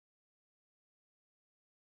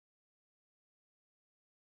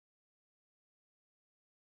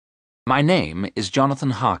My name is Jonathan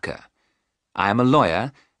Harker. I am a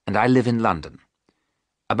lawyer and I live in London.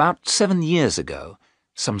 About 7 years ago,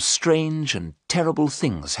 some strange and terrible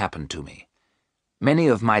things happened to me. Many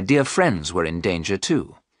of my dear friends were in danger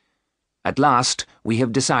too. At last, we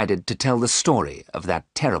have decided to tell the story of that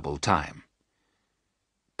terrible time.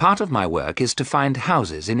 Part of my work is to find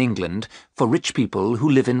houses in England for rich people who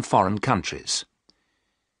live in foreign countries.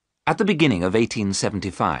 At the beginning of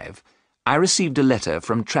 1875, I received a letter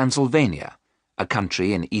from Transylvania, a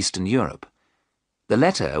country in Eastern Europe. The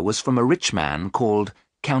letter was from a rich man called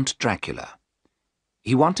Count Dracula.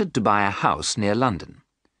 He wanted to buy a house near London.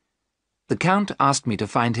 The Count asked me to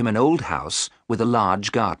find him an old house with a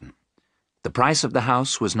large garden. The price of the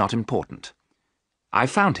house was not important. I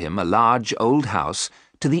found him a large old house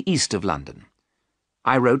to the east of London.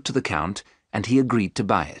 I wrote to the Count, and he agreed to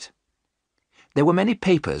buy it. There were many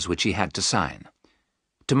papers which he had to sign.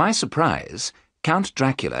 To my surprise, Count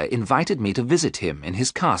Dracula invited me to visit him in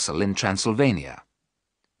his castle in Transylvania.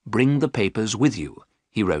 "Bring the papers with you,"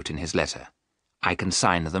 he wrote in his letter. "I can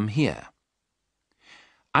sign them here."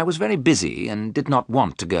 I was very busy and did not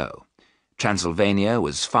want to go. Transylvania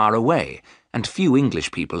was far away, and few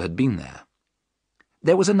English people had been there.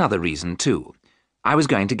 There was another reason, too. I was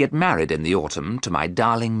going to get married in the autumn to my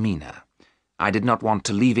darling Mina. I did not want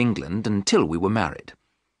to leave England until we were married.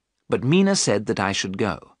 But Mina said that I should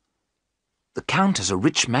go. "The Count is a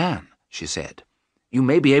rich man," she said. "You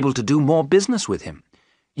may be able to do more business with him.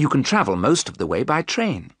 You can travel most of the way by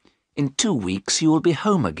train. In 2 weeks you will be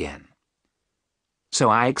home again." So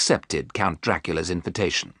I accepted Count Dracula's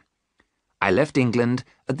invitation. I left England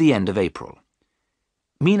at the end of April.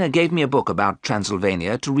 Mina gave me a book about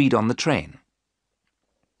Transylvania to read on the train.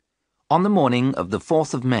 On the morning of the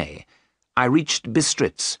 4th of May, I reached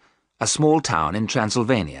Bistritz, a small town in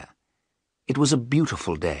Transylvania. It was a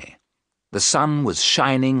beautiful day. The sun was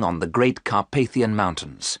shining on the great Carpathian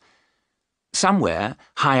Mountains. Somewhere,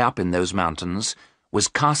 high up in those mountains, was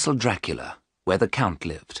Castle Dracula, where the Count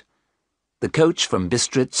lived. The coach from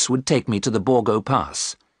Bistritz would take me to the Borgo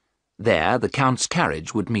Pass. There, the Count's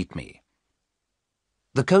carriage would meet me.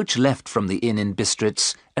 The coach left from the inn in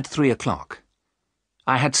Bistritz at 3 o'clock.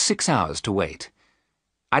 I had 6 hours to wait.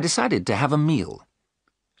 I decided to have a meal.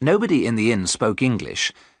 Nobody in the inn spoke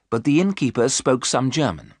English, but the innkeeper spoke some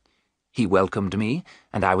German. He welcomed me,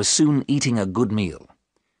 and I was soon eating a good meal.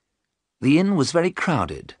 The inn was very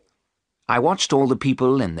crowded. I watched all the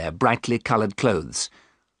people in their brightly coloured clothes.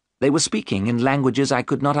 They were speaking in languages I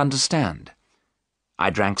could not understand. I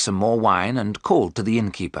drank some more wine and called to the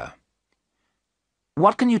innkeeper.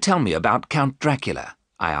 "What can you tell me about Count Dracula?"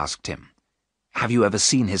 I asked him. "Have you ever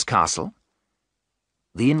seen his castle?"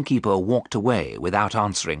 The innkeeper walked away without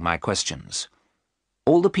answering my questions.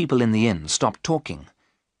 All the people in the inn stopped talking.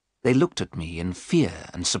 They looked at me in fear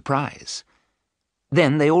and surprise.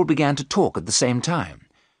 Then they all began to talk at the same time.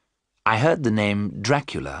 I heard the name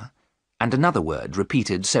Dracula, and another word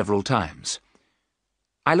repeated several times.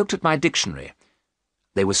 I looked at my dictionary.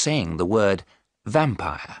 They were saying the word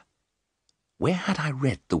vampire. Where had I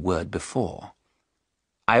read the word before?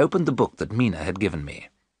 I opened the book that Mina had given me.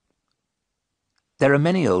 "There are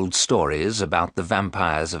many old stories about the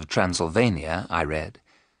vampires of Transylvania," I read.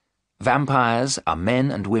 "Vampires are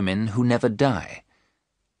men and women who never die.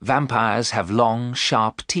 Vampires have long,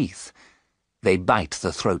 sharp teeth. They bite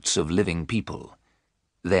the throats of living people.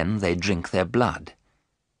 Then they drink their blood.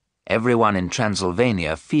 Everyone in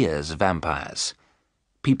Transylvania fears vampires.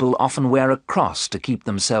 People often wear a cross to keep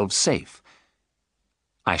themselves safe."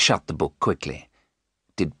 I shut the book quickly.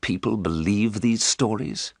 Did people believe these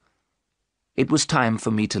stories? It was time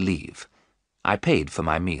for me to leave. I paid for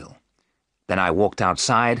my meal. Then I walked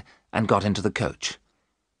outside and got into the coach.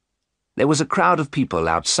 There was a crowd of people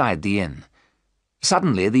outside the inn.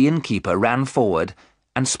 Suddenly the innkeeper ran forward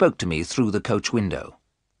and spoke to me through the coach window.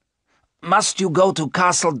 "Must you go to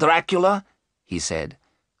Castle Dracula?" he said.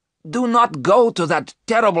 "Do not go to that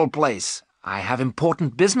terrible place." "I have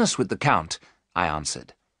important business with the Count," I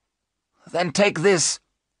answered. "Then take this,"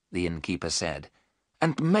 the innkeeper said,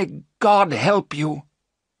 "and may God help you."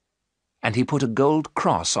 And he put a gold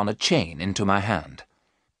cross on a chain into my hand.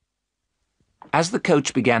 As the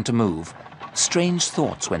coach began to move, strange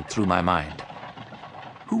thoughts went through my mind.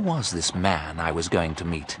 Who was this man I was going to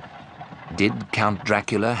meet? Did Count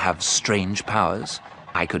Dracula have strange powers?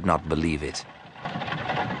 I could not believe it.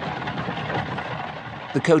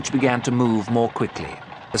 The coach began to move more quickly.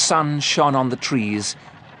 The sun shone on the trees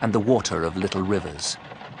and the water of little rivers.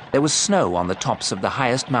 There was snow on the tops of the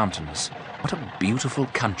highest mountains. What a beautiful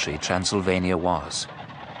country Transylvania was.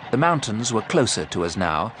 The mountains were closer to us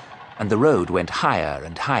now, and the road went higher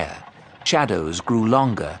and higher. Shadows grew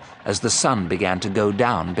longer as the sun began to go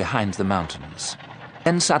down behind the mountains.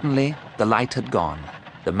 Then suddenly, the light had gone.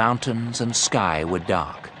 The mountains and sky were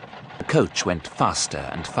dark. The coach went faster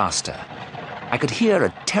and faster. I could hear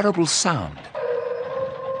a terrible sound.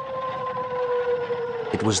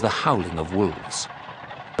 It was the howling of wolves.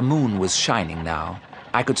 The moon was shining now.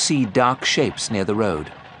 I could see dark shapes near the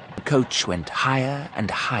road. The coach went higher and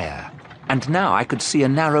higher. And now I could see a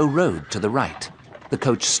narrow road to the right. The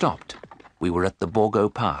coach stopped. We were at the Borgo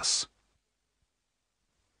Pass.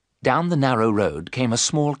 Down the narrow road came a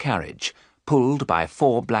small carriage, pulled by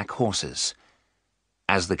 4 black horses.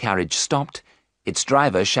 As the carriage stopped, its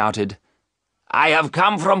driver shouted, "I have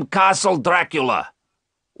come from Castle Dracula.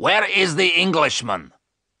 Where is the Englishman?"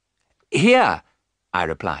 "Here," I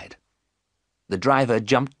replied. The driver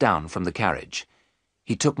jumped down from the carriage.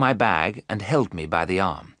 He took my bag and held me by the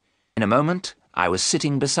arm. In a moment, I was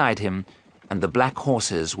sitting beside him, and the black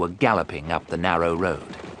horses were galloping up the narrow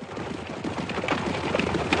road.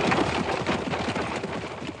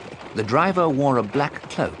 The driver wore a black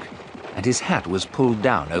cloak, and his hat was pulled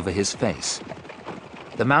down over his face.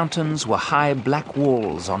 The mountains were high black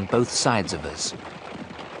walls on both sides of us.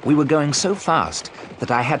 We were going so fast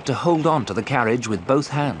that I had to hold on to the carriage with both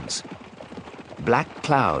hands. Black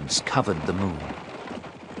clouds covered the moon.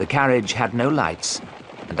 The carriage had no lights,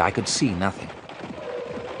 and I could see nothing.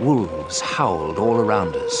 Wolves howled all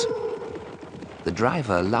around us. The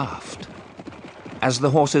driver laughed. As the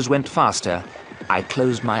horses went faster, I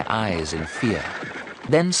closed my eyes in fear.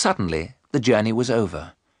 Then suddenly, the journey was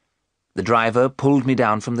over. The driver pulled me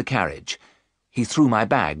down from the carriage. He threw my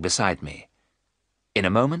bag beside me. In a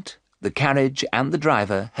moment, the carriage and the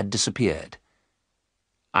driver had disappeared.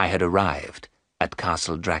 I had arrived at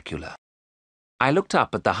Castle Dracula. I looked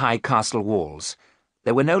up at the high castle walls.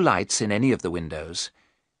 There were no lights in any of the windows.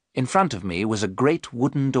 In front of me was a great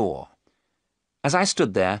wooden door. As I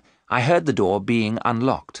stood there, I heard the door being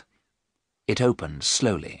unlocked. It opened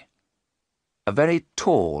slowly. A very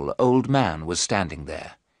tall old man was standing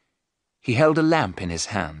there. He held a lamp in his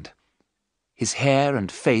hand. His hair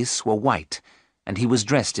and face were white, and he was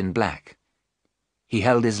dressed in black. He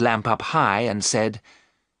held his lamp up high and said,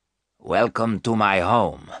 "Welcome to my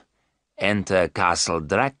home. Enter Castle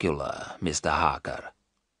Dracula, Mr. Harker."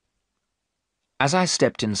 As I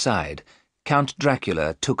stepped inside, Count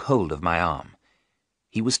Dracula took hold of my arm.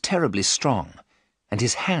 He was terribly strong, and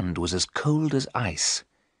his hand was as cold as ice.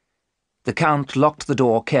 The Count locked the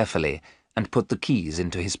door carefully and put the keys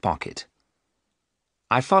into his pocket.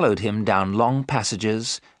 I followed him down long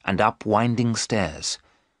passages and up winding stairs.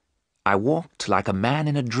 I walked like a man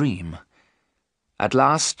in a dream. At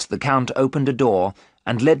last the Count opened a door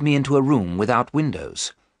and led me into a room without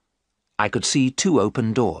windows. I could see 2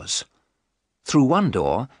 open doors. Through one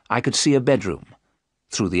door, I could see a bedroom.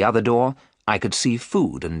 Through the other door, I could see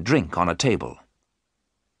food and drink on a table.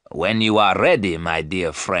 "When you are ready, my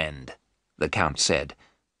dear friend," the Count said,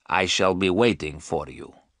 "I shall be waiting for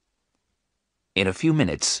you." In a few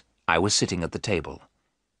minutes, I was sitting at the table.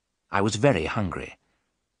 I was very hungry.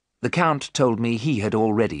 The Count told me he had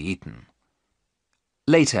already eaten.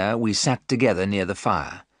 Later, we sat together near the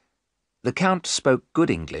fire. The Count spoke good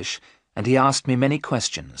English, and he asked me many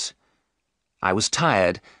questions. I was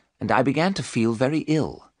tired, and I began to feel very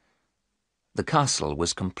ill. The castle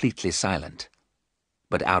was completely silent,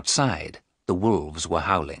 but outside the wolves were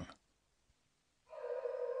howling.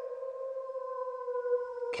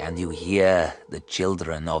 "Can you hear the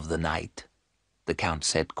children of the night?" the Count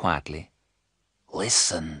said quietly.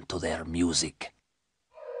 "Listen to their music."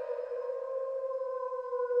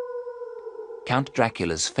 Count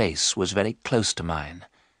Dracula's face was very close to mine.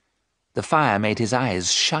 The fire made his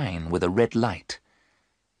eyes shine with a red light.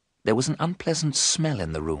 There was an unpleasant smell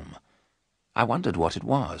in the room. I wondered what it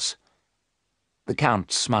was. The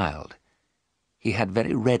Count smiled. He had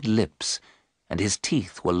very red lips, and his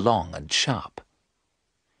teeth were long and sharp.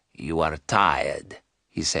 "You are tired,"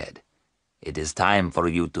 he said. "It is time for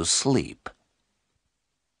you to sleep."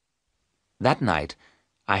 That night,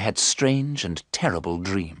 I had strange and terrible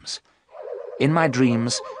dreams. In my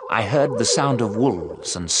dreams, I heard the sound of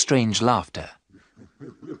wolves and strange laughter.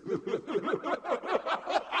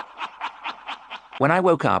 When I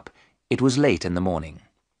woke up, it was late in the morning.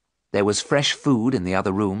 There was fresh food in the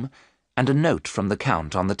other room, and a note from the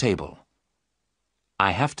Count on the table.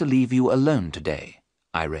 "I have to leave you alone today,"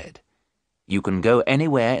 I read. "You can go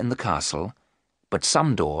anywhere in the castle, but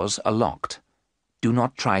some doors are locked. Do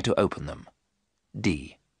not try to open them.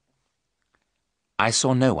 D." I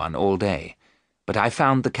saw no one all day, but I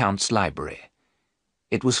found the Count's library.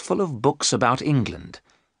 It was full of books about England,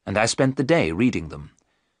 and I spent the day reading them.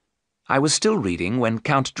 I was still reading when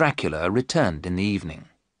Count Dracula returned in the evening.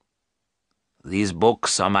 "These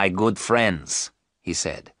books are my good friends," he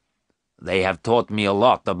said. "They have taught me a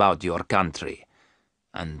lot about your country,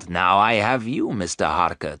 and now I have you, Mr.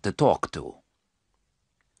 Harker, to talk to."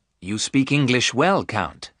 "You speak English well,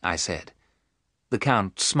 Count," I said. The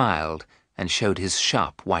Count smiled and showed his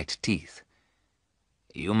sharp white teeth.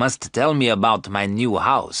 "You must tell me about my new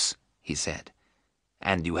house," he said,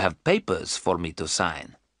 "and you have papers for me to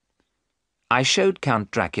sign." I showed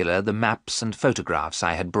Count Dracula the maps and photographs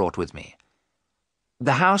I had brought with me.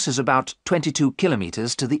 "The house is about 22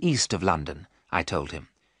 kilometres to the east of London," I told him.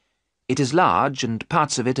 "It is large, and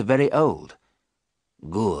parts of it are very old."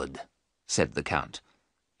 "Good," said the Count.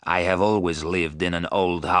 "I have always lived in an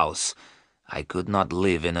old house. I could not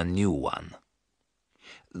live in a new one."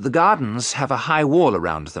 "The gardens have a high wall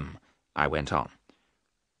around them," I went on.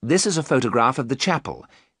 "This is a photograph of the chapel.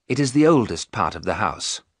 It is the oldest part of the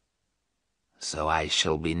house." "So I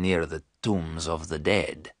shall be near the tombs of the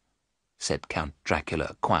dead," said Count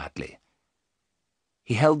Dracula quietly.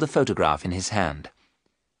 He held the photograph in his hand.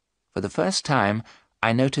 For the first time,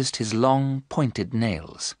 I noticed his long, pointed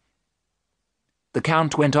nails. The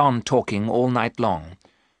Count went on talking all night long.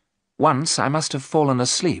 Once I must have fallen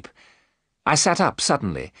asleep. I sat up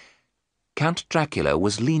suddenly. Count Dracula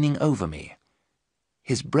was leaning over me.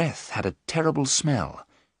 His breath had a terrible smell.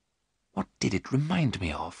 What did it remind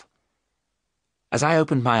me of? As I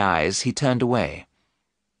opened my eyes, he turned away.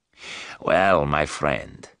 "Well, my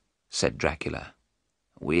friend," said Dracula,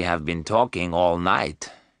 "we have been talking all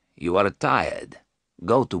night. You are tired.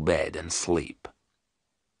 Go to bed and sleep."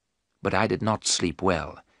 But I did not sleep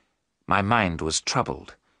well. My mind was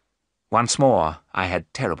troubled. Once more, I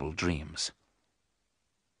had terrible dreams.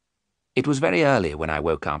 It was very early when I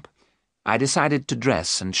woke up. I decided to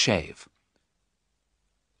dress and shave.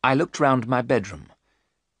 I looked round my bedroom.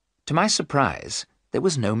 To my surprise, there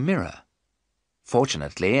was no mirror.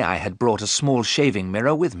 Fortunately, I had brought a small shaving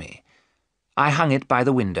mirror with me. I hung it by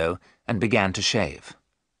the window and began to shave.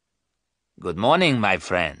 "Good morning, my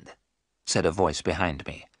friend," said a voice behind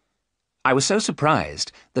me. I was so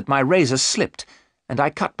surprised that my razor slipped, and I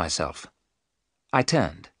cut myself. I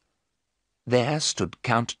turned. There stood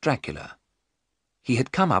Count Dracula. He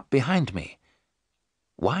had come up behind me.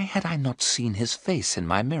 Why had I not seen his face in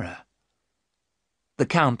my mirror? The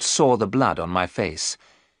Count saw the blood on my face.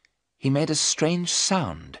 He made a strange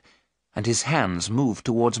sound, and his hands moved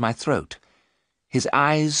towards my throat. His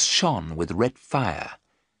eyes shone with red fire.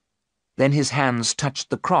 Then his hands touched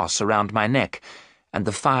the cross around my neck, and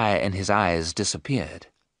the fire in his eyes disappeared.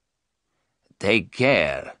 "Take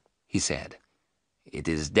care," he said. "It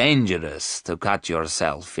is dangerous to cut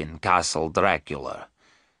yourself in Castle Dracula,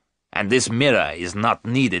 and this mirror is not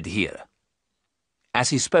needed here." As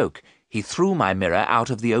he spoke, he threw my mirror out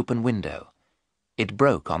of the open window. It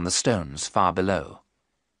broke on the stones far below.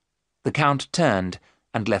 The Count turned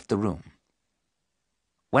and left the room.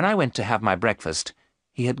 When I went to have my breakfast,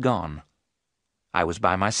 he had gone. I was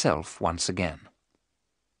by myself once again.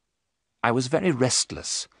 I was very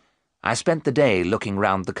restless. I spent the day looking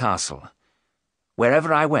round the castle.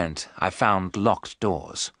 Wherever I went, I found locked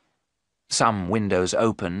doors. Some windows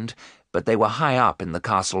opened, but they were high up in the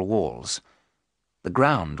castle walls. The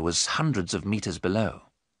ground was hundreds of meters below.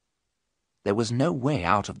 There was no way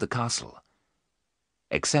out of the castle.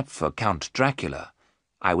 Except for Count Dracula,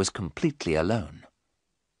 I was completely alone.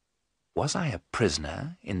 Was I a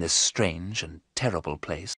prisoner in this strange and terrible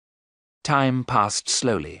place? Time passed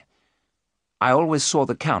slowly. I always saw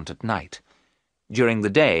the Count at night. During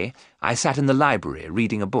the day, I sat in the library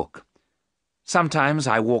reading a book. Sometimes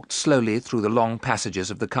I walked slowly through the long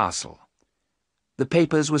passages of the castle. The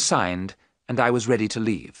papers were signed, and I was ready to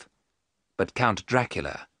leave. But Count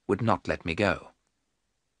Dracula would not let me go.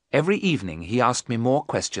 Every evening he asked me more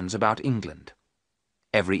questions about England.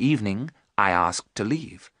 Every evening I asked to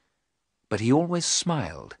leave, but he always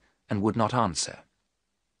smiled and would not answer.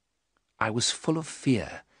 I was full of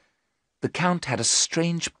fear. The Count had a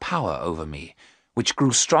strange power over me, which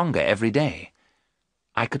grew stronger every day.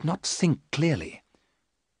 I could not think clearly.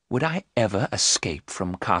 Would I ever escape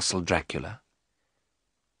from Castle Dracula?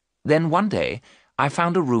 Then one day I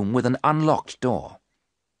found a room with an unlocked door.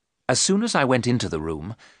 As soon as I went into the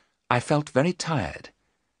room, I felt very tired.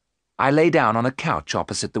 I lay down on a couch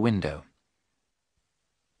opposite the window.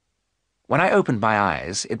 When I opened my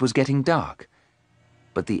eyes, it was getting dark,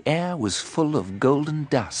 but the air was full of golden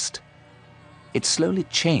dust. It slowly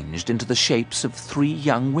changed into the shapes of 3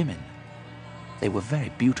 young women. They were very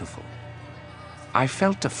beautiful. I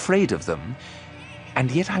felt afraid of them,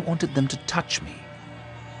 and yet I wanted them to touch me.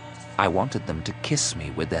 I wanted them to kiss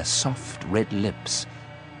me with their soft red lips.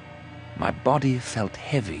 My body felt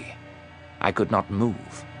heavy. I could not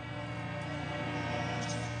move.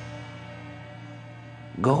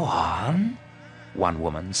 "Go on," one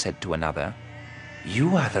woman said to another.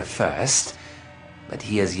 "You are the first, but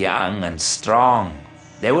he is young and strong.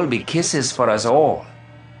 There will be kisses for us all."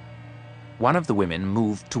 One of the women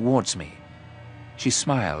moved towards me. She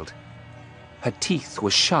smiled. Her teeth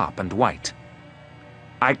were sharp and white.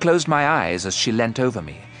 I closed my eyes as she leant over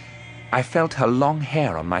me. I felt her long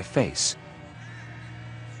hair on my face.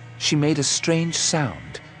 She made a strange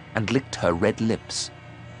sound and licked her red lips.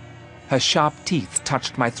 Her sharp teeth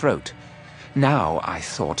touched my throat. Now, I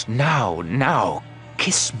thought, now,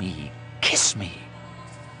 kiss me, kiss me.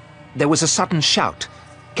 There was a sudden shout.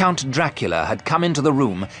 Count Dracula had come into the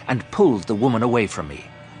room and pulled the woman away from me.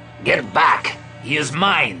 "Get back! He is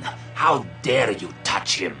mine! How dare you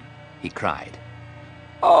touch him!" he cried.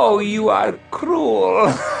 "Oh, you are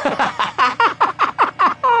cruel,"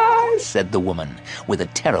 said the woman with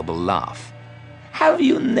a terrible laugh. "Have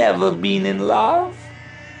you never been in love?"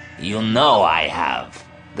 "You know I have,"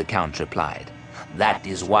 the Count replied. "That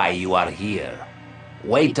is why you are here.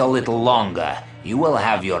 Wait a little longer. You will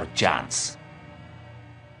have your chance."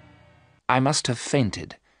 I must have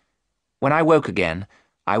fainted. When I woke again,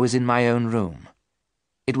 I was in my own room.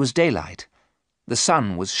 It was daylight. The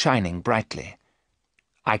sun was shining brightly.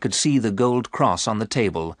 I could see the gold cross on the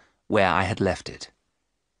table where I had left it.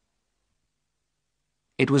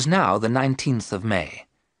 It was now the 19th of May.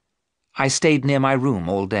 I stayed near my room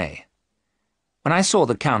all day. When I saw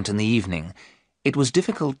the Count in the evening, it was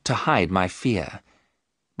difficult to hide my fear,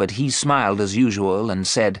 but he smiled as usual and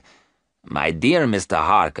said, "My dear Mr.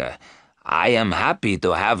 Harker, I am happy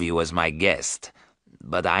to have you as my guest,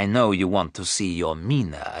 but I know you want to see your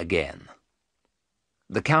Mina again."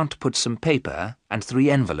 The Count put some paper and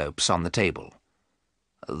 3 envelopes on the table.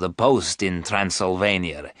 "The post in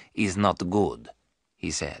Transylvania is not good,"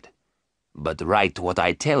 he said. "But write what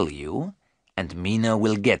I tell you, and Mina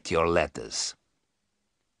will get your letters."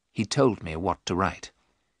 He told me what to write.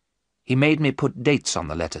 He made me put dates on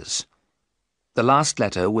the letters. The last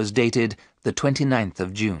letter was dated the 29th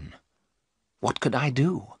of June. What could I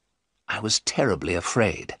do? I was terribly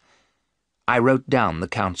afraid. I wrote down the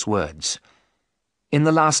Count's words. In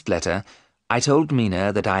the last letter, I told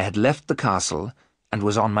Mina that I had left the castle and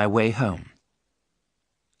was on my way home.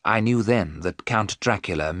 I knew then that Count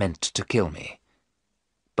Dracula meant to kill me.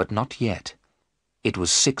 But not yet. It was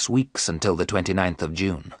 6 weeks until the 29th of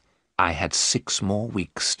June. I had 6 more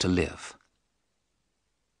weeks to live.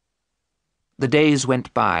 The days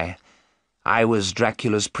went by. I was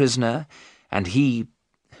Dracula's prisoner, and he...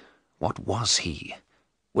 What was he?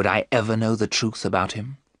 Would I ever know the truth about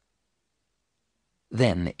him?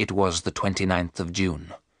 Then it was the 29th of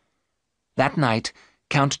June. That night,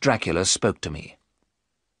 Count Dracula spoke to me.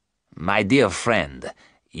 "My dear friend,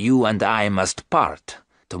 you and I must part.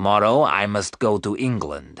 Tomorrow I must go to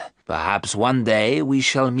England. Perhaps one day we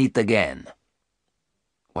shall meet again."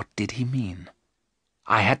 What did he mean?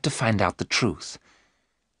 I had to find out the truth.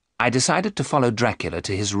 I decided to follow Dracula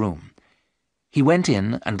to his room. He went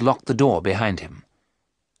in and locked the door behind him.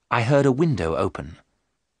 I heard a window open.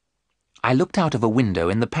 I looked out of a window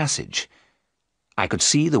in the passage. I could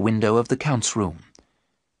see the window of the Count's room.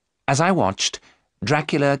 As I watched,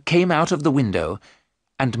 Dracula came out of the window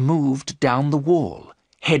and moved down the wall,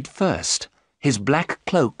 head first. His black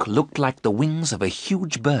cloak looked like the wings of a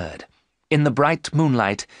huge bird. In the bright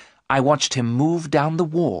moonlight, I watched him move down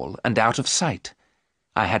the wall and out of sight.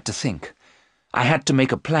 I had to think. I had to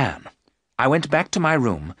make a plan. I went back to my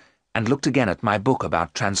room and looked again at my book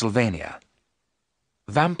about Transylvania.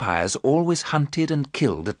 Vampires always hunted and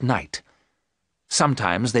killed at night.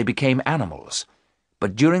 Sometimes they became animals,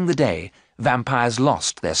 but during the day, vampires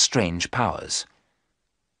lost their strange powers.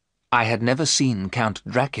 I had never seen Count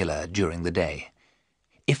Dracula during the day.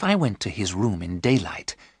 If I went to his room in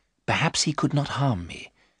daylight, perhaps he could not harm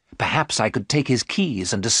me. Perhaps I could take his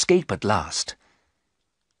keys and escape at last.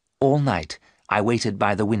 All night, I waited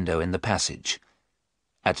by the window in the passage.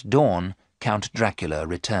 At dawn, Count Dracula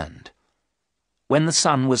returned. When the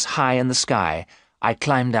sun was high in the sky, I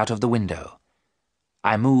climbed out of the window.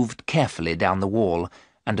 I moved carefully down the wall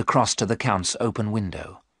and across to the Count's open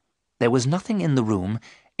window. There was nothing in the room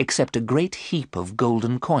except a great heap of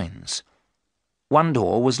golden coins. One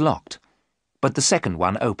door was locked, but the second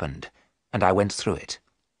one opened, and I went through it.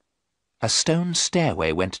 A stone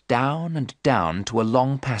stairway went down and down to a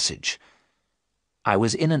long passage. I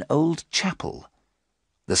was in an old chapel.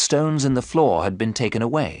 The stones in the floor had been taken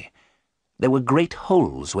away. There were great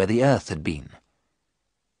holes where the earth had been.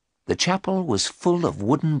 The chapel was full of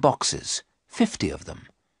wooden boxes, 50 of them.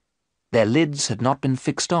 Their lids had not been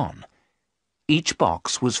fixed on. Each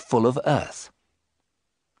box was full of earth.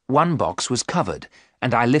 One box was covered,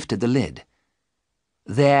 and I lifted the lid.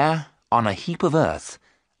 There, on a heap of earth,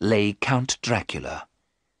 lay Count Dracula.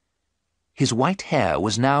 His white hair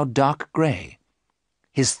was now dark grey.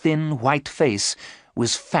 His thin white face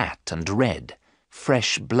was fat and red.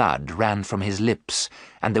 Fresh blood ran from his lips,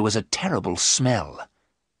 and there was a terrible smell.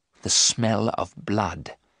 The smell of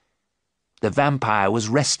blood. The vampire was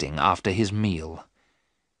resting after his meal.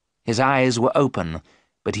 His eyes were open,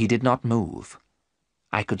 but he did not move.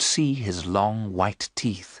 I could see his long white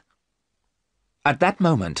teeth. At that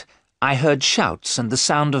moment, I heard shouts and the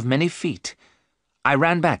sound of many feet. I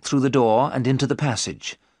ran back through the door and into the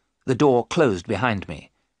passage. The door closed behind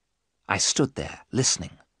me. I stood there,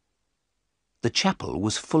 listening. The chapel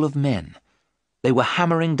was full of men. They were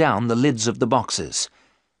hammering down the lids of the boxes.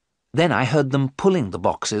 Then I heard them pulling the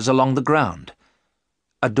boxes along the ground.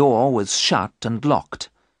 A door was shut and locked.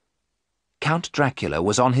 Count Dracula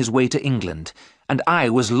was on his way to England, and I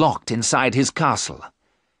was locked inside his castle.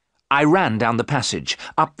 I ran down the passage,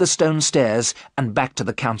 up the stone stairs, and back to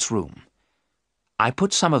the Count's room. I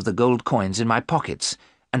put some of the gold coins in my pockets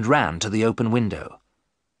and ran to the open window.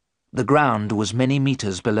 The ground was many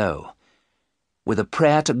meters below. With a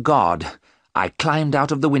prayer to God, I climbed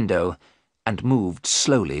out of the window and moved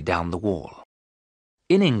slowly down the wall.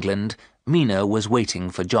 In England, Mina was waiting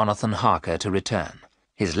for Jonathan Harker to return.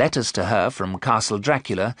 His letters to her from Castle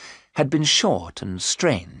Dracula had been short and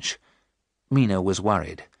strange. Mina was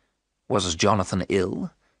worried. Was Jonathan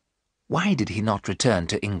ill? Why did he not return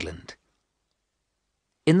to England?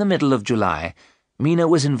 In the middle of July, Mina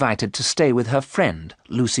was invited to stay with her friend,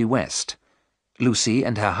 Lucy West. Lucy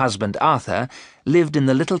and her husband Arthur lived in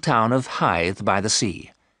the little town of Hythe by the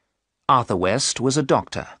sea. Arthur West was a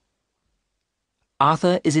doctor.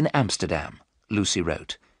 Arthur is in Amsterdam, Lucy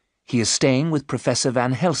wrote. He is staying with Professor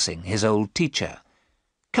Van Helsing, his old teacher.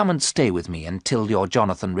 Come and stay with me until your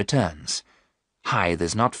Jonathan returns. Hythe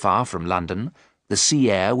is not far from London. The sea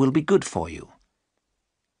air will be good for you.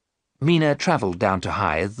 Mina travelled down to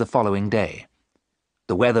Hythe the following day.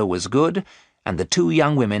 The weather was good, and the two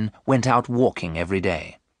young women went out walking every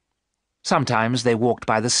day. Sometimes they walked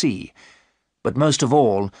by the sea, but most of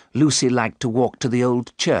all Lucy liked to walk to the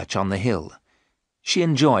old church on the hill. She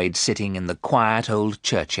enjoyed sitting in the quiet old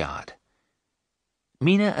churchyard.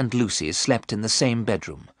 Mina and Lucy slept in the same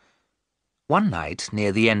bedroom. One night,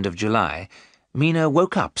 near the end of July, Mina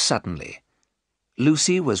woke up suddenly.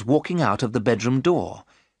 Lucy was walking out of the bedroom door,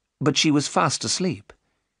 but she was fast asleep.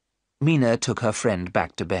 Mina took her friend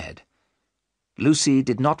back to bed. Lucy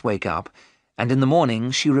did not wake up, and in the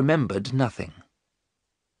morning she remembered nothing.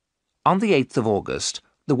 On the 8th of August,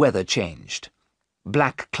 the weather changed.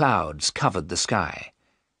 Black clouds covered the sky.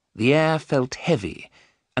 The air felt heavy,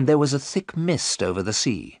 and there was a thick mist over the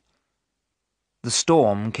sea. The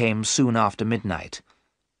storm came soon after midnight.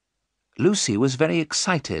 Lucy was very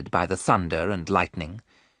excited by the thunder and lightning.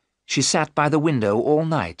 She sat by the window all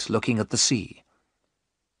night looking at the sea.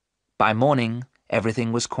 By morning,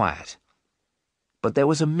 everything was quiet. But there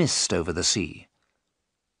was a mist over the sea.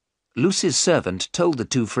 Lucy's servant told the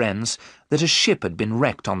two friends that a ship had been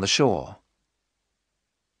wrecked on the shore.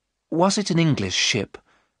 "Was it an English ship?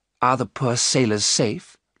 Are the poor sailors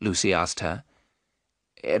safe?" Lucy asked her.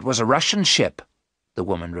 "It was a Russian ship," the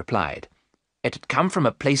woman replied. "It had come from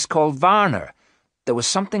a place called Varna. There was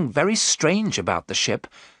something very strange about the ship.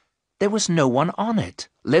 There was no one on it,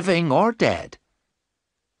 living or dead.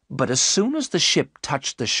 But as soon as the ship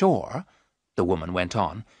touched the shore," the woman went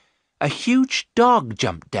on, "a huge dog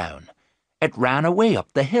jumped down. It ran away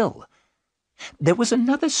up the hill. There was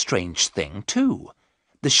another strange thing, too.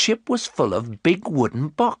 The ship was full of big wooden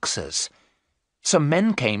boxes. Some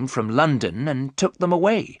men came from London and took them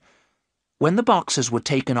away. When the boxes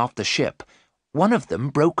were taken off the ship, one of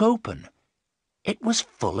them broke open. It was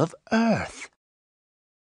full of earth."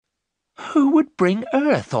 "Who would bring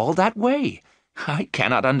earth all that way? I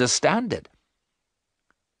cannot understand it."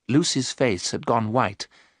 Lucy's face had gone white,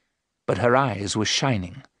 but her eyes were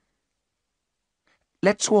shining.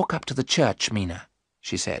 "Let's walk up to the church, Mina,"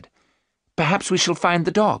 she said. "Perhaps we shall find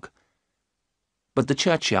the dog." But the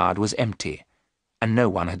churchyard was empty, and no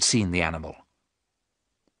one had seen the animal.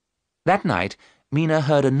 That night, Mina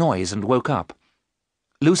heard a noise and woke up.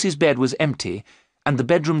 Lucy's bed was empty, and the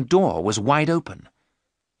bedroom door was wide open.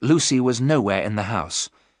 Lucy was nowhere in the house.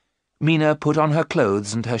 Mina put on her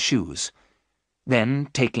clothes and her shoes. Then,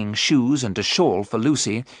 taking shoes and a shawl for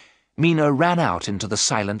Lucy, Mina ran out into the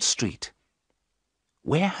silent street.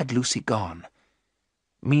 Where had Lucy gone?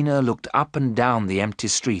 Mina looked up and down the empty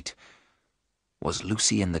street. Was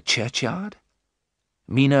Lucy in the churchyard?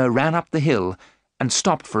 Mina ran up the hill and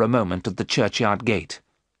stopped for a moment at the churchyard gate.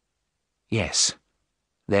 Yes,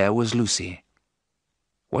 there was Lucy.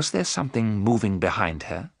 Was there something moving behind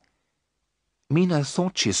her? Mina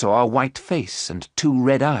thought she saw a white face and 2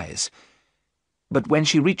 red eyes, but when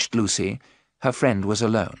she reached Lucy, her friend was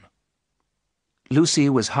alone. Lucy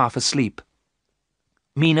was half asleep.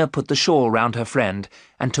 Mina put the shawl round her friend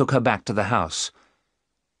and took her back to the house.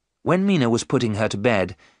 When Mina was putting her to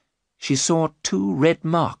bed, she saw 2 red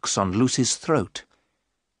marks on Lucy's throat.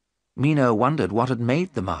 Mina wondered what had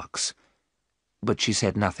made the marks, but she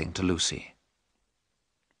said nothing to Lucy.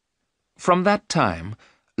 From that time,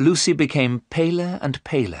 Lucy became paler and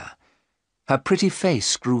paler. Her pretty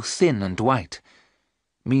face grew thin and white.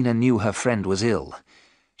 Mina knew her friend was ill.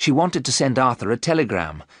 She wanted to send Arthur a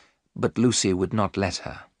telegram, but Lucy would not let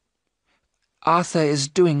her. "Arthur is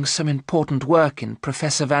doing some important work in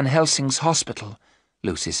Professor Van Helsing's hospital,"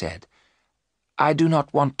 Lucy said. "I do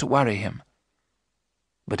not want to worry him."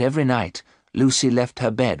 But every night Lucy left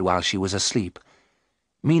her bed while she was asleep.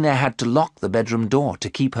 Mina had to lock the bedroom door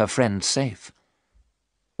to keep her friend safe.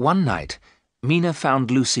 One night, Mina found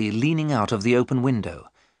Lucy leaning out of the open window.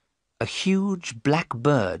 A huge black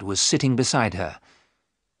bird was sitting beside her.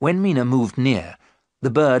 When Mina moved near,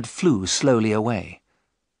 the bird flew slowly away.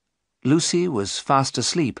 Lucy was fast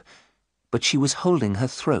asleep, but she was holding her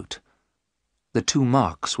throat. The 2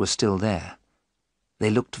 marks were still there.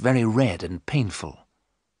 They looked very red and painful.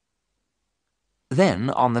 Then,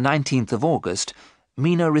 on the 19th of August,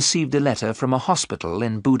 Mina received a letter from a hospital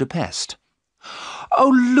in Budapest. "Oh,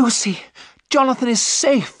 Lucy! Jonathan is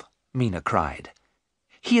safe!" Mina cried.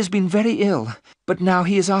 "He has been very ill, but now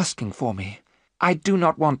he is asking for me. I do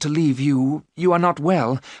not want to leave you. You are not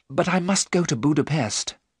well, but I must go to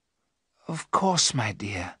Budapest." "Of course, my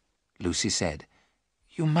dear," Lucy said.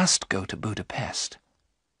 "You must go to Budapest."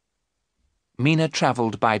 Mina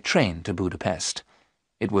travelled by train to Budapest.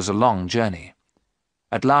 It was a long journey.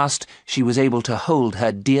 At last she was able to hold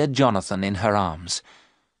her dear Jonathan in her arms.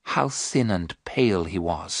 How thin and pale he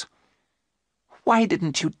was. "Why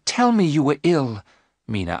didn't you tell me you were ill?"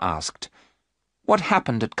 Mina asked. "What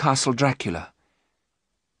happened at Castle Dracula?"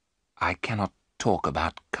 "I cannot talk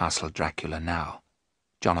about Castle Dracula now,"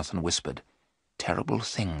 Jonathan whispered. "Terrible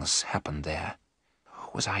things happened there.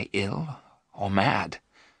 Was I ill or mad?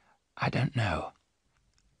 I don't know.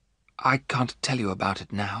 I can't tell you about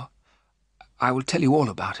it now. I will tell you all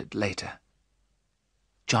about it later."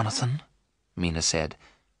 "Jonathan," Mina said,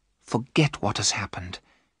 "forget what has happened.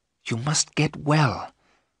 You must get well.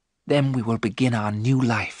 Then we will begin our new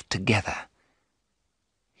life together."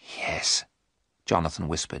 "Yes," Jonathan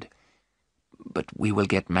whispered, "but we will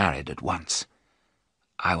get married at once.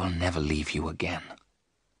 I will never leave you again."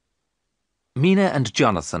 Mina and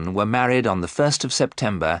Jonathan were married on the 1st of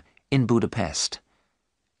September in Budapest.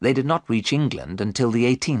 They did not reach England until the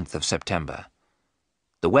 18th of September.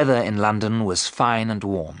 The weather in London was fine and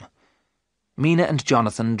warm. Mina and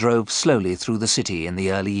Jonathan drove slowly through the city in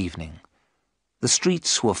the early evening. The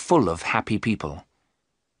streets were full of happy people.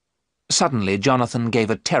 Suddenly Jonathan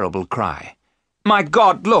gave a terrible cry. "My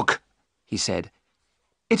God, look!" he said.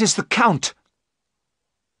 "It is the Count!"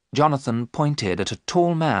 Jonathan pointed at a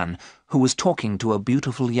tall man who was talking to a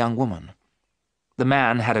beautiful young woman. The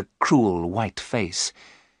man had a cruel white face.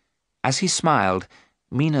 As he smiled,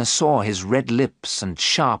 Mina saw his red lips and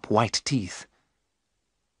sharp white teeth.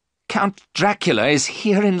 "Count Dracula is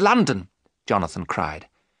here in London," Jonathan cried.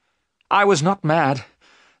 "I was not mad.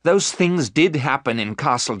 Those things did happen in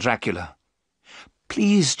Castle Dracula."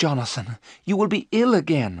 "Please, Jonathan, you will be ill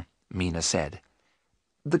again," Mina said.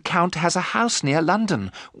 "The Count has a house near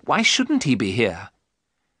London. Why shouldn't he be here?"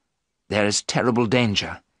 "There is terrible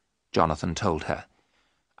danger," Jonathan told her.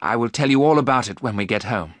 "I will tell you all about it when we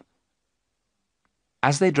get home."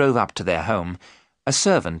 As they drove up to their home, a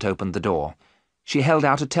servant opened the door. She held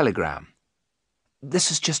out a telegram. "This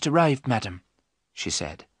has just arrived, madam," she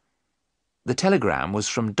said. The telegram was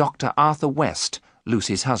from Dr. Arthur West,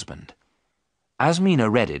 Lucy's husband. As Mina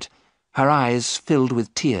read it, her eyes filled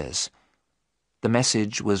with tears. The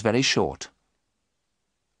message was very short.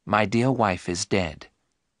 "My dear wife is dead.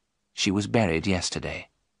 She was buried yesterday.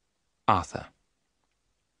 Arthur."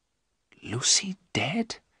 "Lucy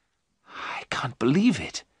dead? I can't believe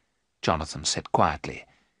it," Jonathan said quietly.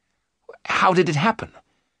 "How did it happen?"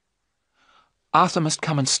 "Arthur must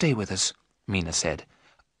come and stay with us," Mina said.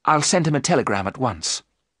 "I'll send him a telegram at once."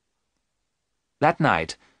 That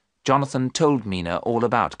night, Jonathan told Mina all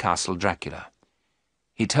about Castle Dracula.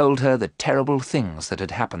 He told her the terrible things that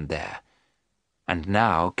had happened there. And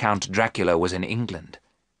now Count Dracula was in England.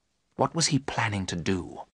 What was he planning to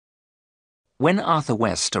do? When Arthur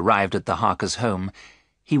West arrived at the Harkers' home,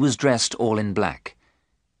 He was dressed all in black.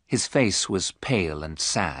 His face was pale and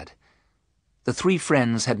sad. The three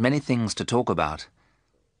friends had many things to talk about.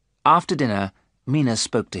 After dinner, Mina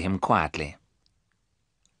spoke to him quietly.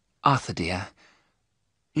 "Arthur, dear,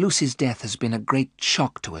 Lucy's death has been a great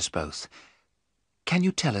shock to us both. Can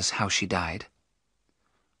you tell us how she died?"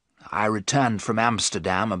 "I returned from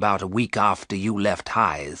Amsterdam about a week after you left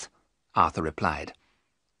Hythe," Arthur replied.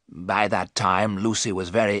 "By that time Lucy was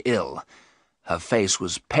very ill. Her face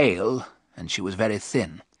was pale, and she was very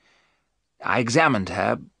thin. I examined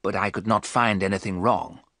her, but I could not find anything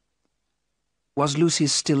wrong." "Was Lucy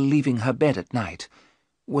still leaving her bed at night?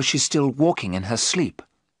 Was she still walking in her sleep?"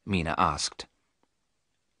 Mina asked.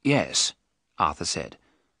 "Yes," Arthur said,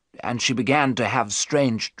 "and she began to have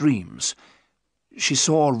strange dreams. She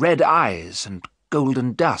saw red eyes and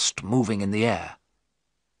golden dust moving in the air."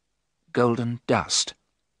 "Golden dust,"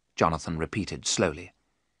 Jonathan repeated slowly.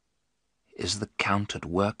 "Is the Count at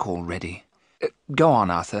work already? Go on,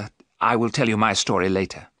 Arthur. I will tell you my story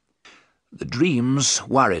later." "The dreams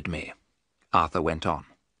worried me," Arthur went on.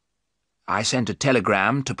 "I sent a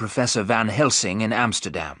telegram to Professor Van Helsing in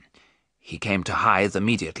Amsterdam. He came to Hythe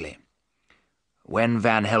immediately. When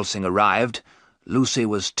Van Helsing arrived, Lucy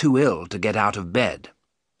was too ill to get out of bed,"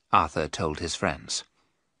 Arthur told his friends.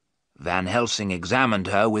 "Van Helsing examined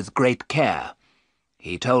her with great care.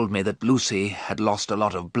 He told me that Lucy had lost a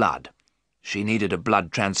lot of blood. She needed a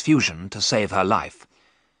blood transfusion to save her life.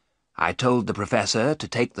 I told the professor to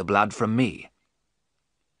take the blood from me."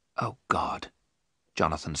 "Oh, God,"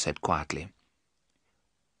 Jonathan said quietly.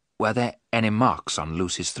 "Were there any marks on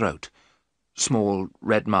Lucy's throat? Small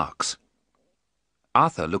red marks?"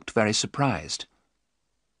 Arthur looked very surprised.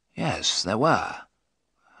 "Yes, there were.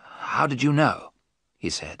 How did you know?" he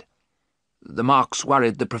said. "The marks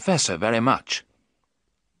worried the professor very much."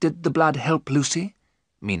 "Did the blood help Lucy?"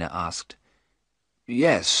 Mina asked.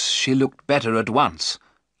 "Yes, she looked better at once,"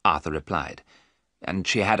 Arthur replied, "and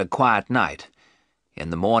she had a quiet night. In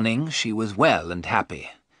the morning she was well and happy.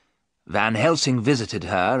 Van Helsing visited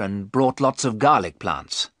her and brought lots of garlic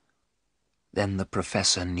plants." "Then the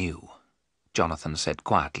professor knew," Jonathan said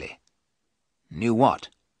quietly. "Knew what?"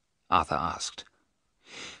 Arthur asked.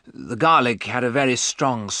 "The garlic had a very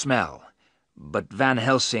strong smell, but Van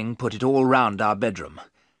Helsing put it all round our bedroom.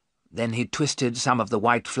 Then he twisted some of the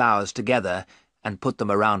white flowers together and put them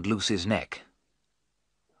around Lucy's neck."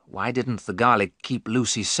 "Why didn't the garlic keep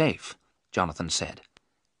Lucy safe?" Jonathan said.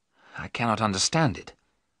 "I cannot understand it."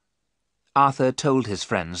 Arthur told his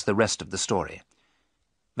friends the rest of the story.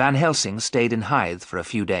 Van Helsing stayed in Hythe for a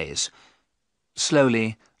few days.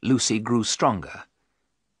 Slowly, Lucy grew stronger.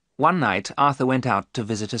 One night, Arthur went out to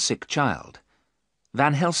visit a sick child.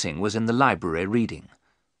 Van Helsing was in the library reading.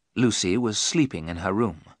 Lucy was sleeping in her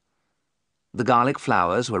room. The garlic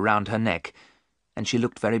flowers were round her neck, and she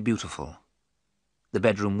looked very beautiful. The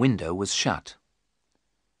bedroom window was shut.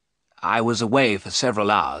 "I was away for several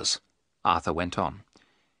hours," Arthur went on.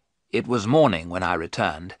 "It was morning when I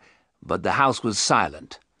returned, but the house was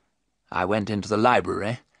silent. I went into the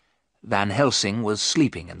library. Van Helsing was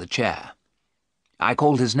sleeping in the chair. I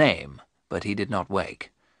called his name, but he did not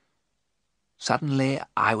wake. Suddenly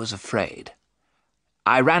I was afraid.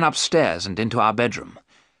 I ran upstairs and into our bedroom.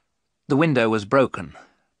 The window was broken.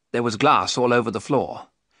 There was glass all over the floor.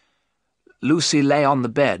 Lucy lay on the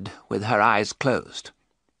bed with her eyes closed.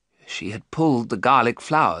 She had pulled the garlic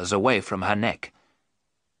flowers away from her neck."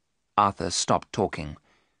 Arthur stopped talking.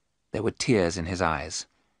 There were tears in his eyes.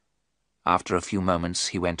 After a few moments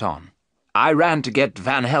he went on. "I ran to get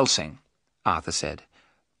Van Helsing," Arthur said.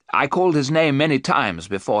 "I called his name many times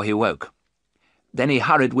before he woke. Then he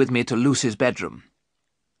hurried with me to Lucy's bedroom.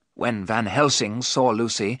 When Van Helsing saw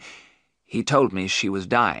Lucy, he told me she was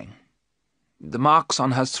dying. The marks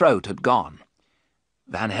on her throat had gone.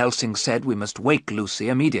 Van Helsing said we must wake Lucy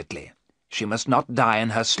immediately. She must not die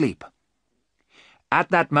in her sleep. At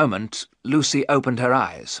that moment, Lucy opened her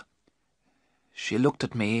eyes. She looked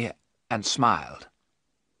at me and smiled.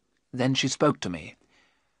 Then she spoke to me.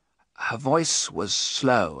 Her voice was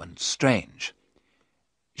slow and strange.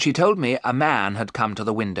 She told me a man had come to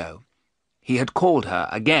the window. He had called her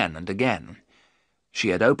again and again. She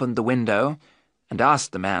had opened the window and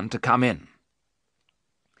asked the man to come in.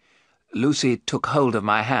 Lucy took hold of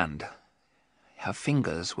my hand. Her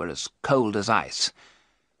fingers were as cold as ice.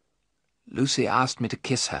 Lucy asked me to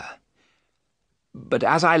kiss her. But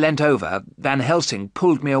as I leant over, Van Helsing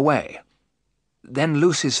pulled me away. Then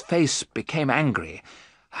Lucy's face became angry.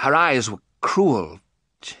 Her eyes were cruel.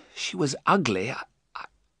 She was ugly.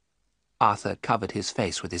 Arthur covered his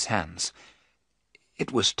face with his hands.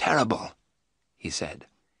 "It was terrible," he said.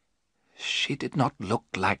 "She did not look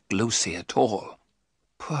like Lucy at all."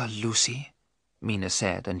 Poor Lucy, Mina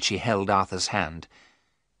said, and she held Arthur's hand.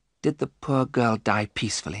 Did the poor girl die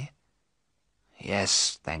peacefully?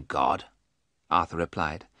 Yes, thank God, Arthur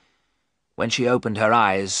replied. When she opened her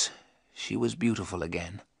eyes, she was beautiful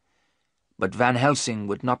again. But Van Helsing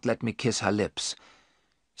would not let me kiss her lips,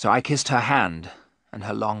 so I kissed her hand and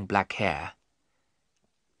her long black hair.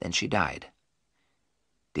 Then she died.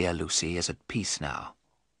 Dear Lucy is at peace now.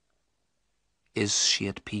 Is she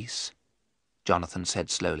at peace? Jonathan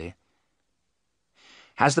said slowly.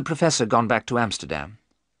 Has the professor gone back to Amsterdam?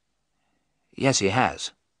 Yes, he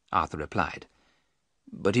has, Arthur replied.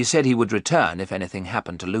 But he said he would return if anything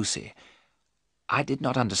happened to Lucy. I did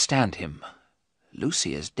not understand him.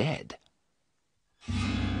 Lucy is dead.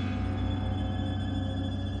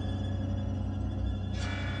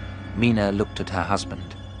 Mina looked at her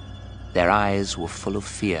husband. Their eyes were full of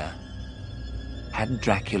fear. Had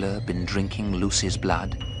Dracula been drinking Lucy's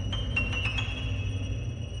blood?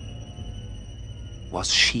 Was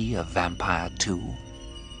she a vampire too?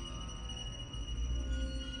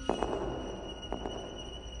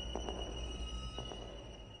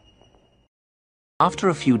 After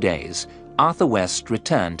a few days, Arthur West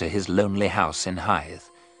returned to his lonely house in Hythe.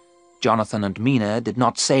 Jonathan and Mina did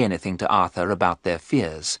not say anything to Arthur about their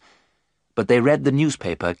fears, but they read the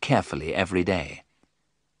newspaper carefully every day.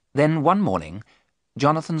 Then one morning,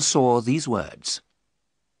 Jonathan saw these words: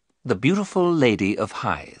 "The beautiful lady of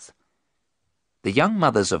Hythe." The young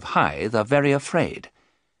mothers of Hythe are very afraid.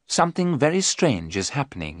 Something very strange is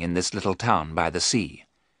happening in this little town by the sea.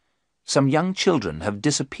 Some young children have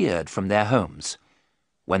disappeared from their homes.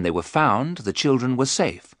 When they were found, the children were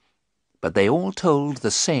safe, but they all told the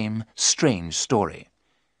same strange story.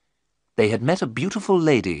 They had met a beautiful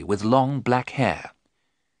lady with long black hair.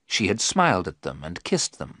 She had smiled at them and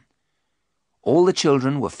kissed them. All the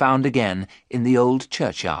children were found again in the old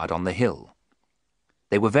churchyard on the hill.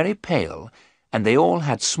 They were very pale, and they all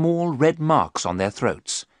had small red marks on their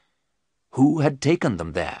throats. Who had taken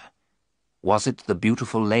them there? Was it the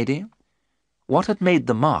beautiful lady? What had made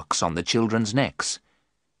the marks on the children's necks?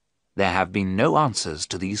 There have been no answers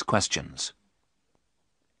to these questions.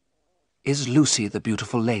 "Is Lucy the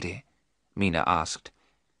beautiful lady?" Mina asked.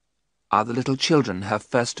 "Are the little children her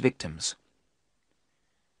first victims?"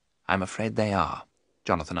 "I'm afraid they are,"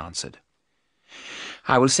 Jonathan answered.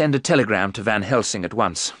 "I will send a telegram to Van Helsing at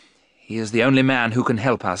once. He is the only man who can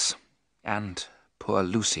help us, and poor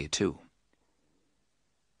Lucy too."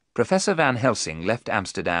 Professor Van Helsing left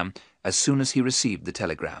Amsterdam as soon as he received the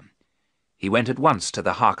telegram. He went at once to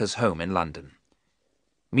the Harkers' home in London.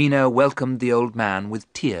 Mina welcomed the old man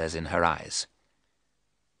with tears in her eyes.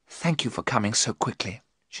 "Thank you for coming so quickly,"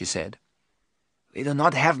 she said. "We do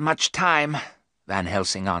not have much time," Van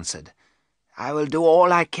Helsing answered. "I will do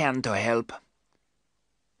all I can to help."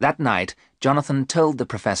 That night, Jonathan told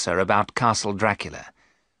the professor about Castle Dracula.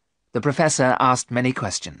 The professor asked many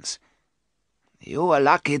questions. "You were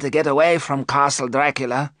lucky to get away from Castle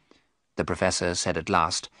Dracula," the professor said at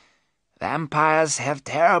last. "Vampires have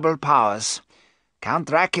terrible powers. Count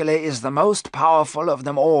Dracula is the most powerful of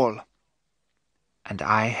them all." "And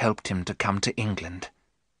I helped him to come to England,"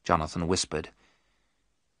 Jonathan whispered.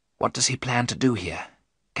 "What does he plan to do here?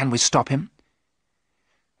 Can we stop him?"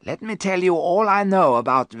 "Let me tell you all I know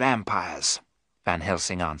about vampires," Van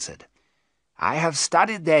Helsing answered. "I have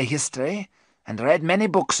studied their history and read many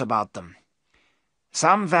books about them.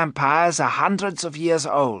 Some vampires are hundreds of years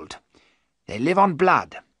old. They live on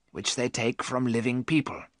blood, which they take from living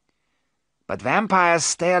people. But vampires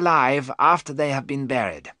stay alive after they have been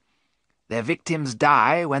buried. Their victims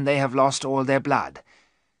die when they have lost all their blood.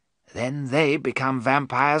 Then they become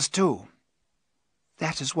vampires too."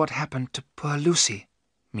 "That is what happened to poor Lucy,"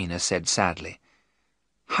 Mina said sadly.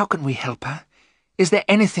 "How can we help her? Is there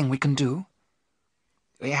anything we can do?"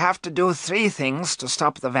 "We have to do 3 things to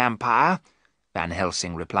stop the vampire," Van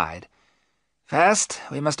Helsing replied. "First,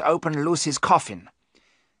 we must open Lucy's coffin.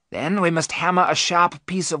 Then we must hammer a sharp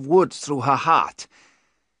piece of wood through her heart.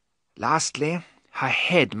 Lastly, her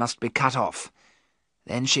head must be cut off.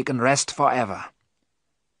 Then she can rest forever."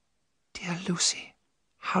 "Dear Lucy,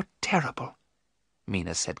 how terrible,"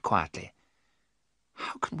 Mina said quietly.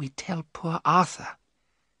 "How can we tell poor Arthur?"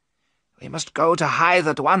 "We must go to Hythe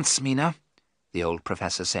at once, Mina," the old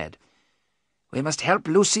professor said. "We must help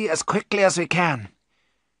Lucy as quickly as we can.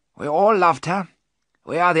 We all loved her.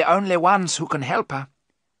 We are the only ones who can help her."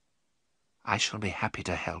 "I shall be happy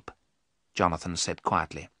to help," Jonathan said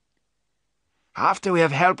quietly. "After we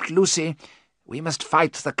have helped Lucy, we must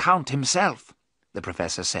fight the Count himself," the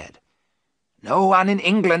professor said. "No one in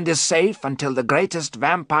England is safe until the greatest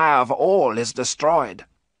vampire of all is destroyed."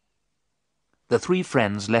 The 3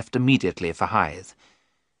 friends left immediately for Hythe.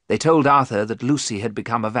 They told Arthur that Lucy had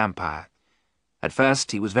become a vampire. At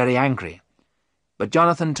first he was very angry, but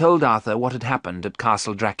Jonathan told Arthur what had happened at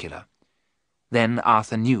Castle Dracula. Then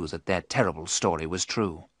Arthur knew that their terrible story was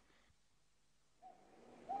true.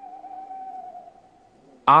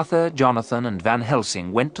 Arthur, Jonathan, and Van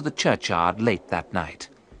Helsing went to the churchyard late that night.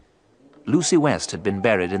 Lucy West had been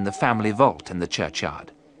buried in the family vault in the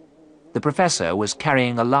churchyard. The professor was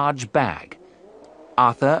carrying a large bag.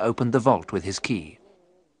 Arthur opened the vault with his key.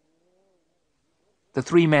 The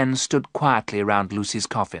three men stood quietly around Lucy's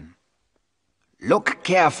coffin. "Look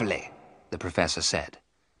carefully," the professor said.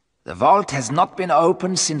 "The vault has not been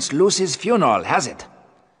opened since Lucy's funeral, has it?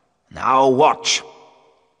 Now watch."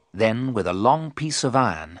 Then, with a long piece of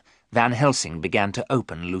iron, Van Helsing began to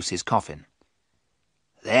open Lucy's coffin.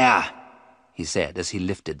 "There," he said as he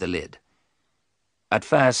lifted the lid. At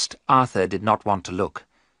first, Arthur did not want to look.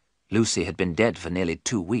 Lucy had been dead for nearly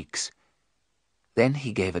 2 weeks. Then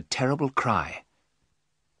he gave a terrible cry.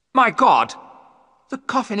 "My God! The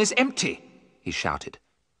coffin is empty!" he shouted.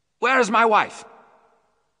 "Where is my wife?"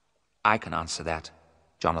 "I can answer that,"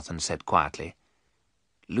 Jonathan said quietly.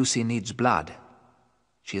 "Lucy needs blood.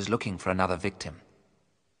 She is looking for another victim."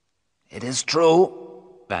 "It is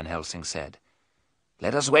true," Van Helsing said.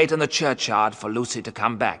 "Let us wait in the churchyard for Lucy to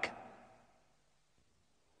come back."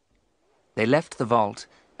 They left the vault,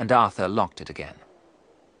 and Arthur locked it again.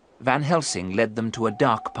 Van Helsing led them to a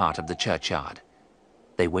dark part of the churchyard.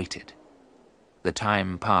 They waited. The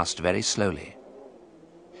time passed very slowly.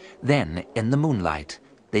 Then, in the moonlight,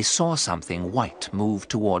 they saw something white move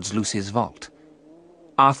towards Lucy's vault.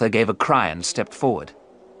 Arthur gave a cry and stepped forward.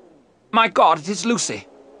 "My God, it is Lucy!"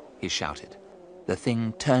 he shouted. The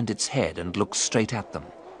thing turned its head and looked straight at them.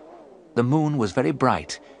 The moon was very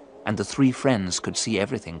bright, and the three friends could see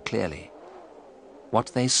everything clearly.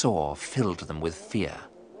 What they saw filled them with fear.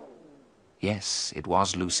 Yes, it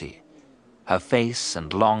was Lucy. Her face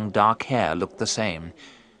and long dark hair looked the same,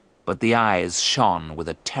 but the eyes shone with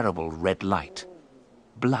a terrible red light.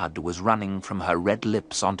 Blood was running from her red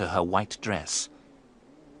lips onto her white dress.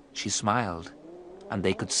 She smiled, and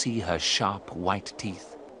they could see her sharp white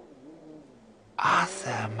teeth.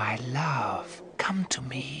 "Arthur, my love, come to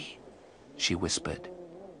me," she whispered.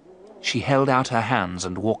 She held out her hands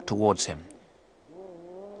and walked towards him.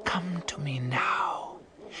 "Come to me now,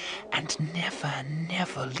 and never,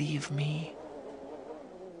 never leave me."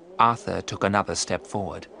 Arthur took another step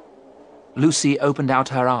forward. Lucy opened out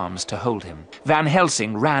her arms to hold him. Van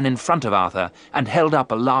Helsing ran in front of Arthur and held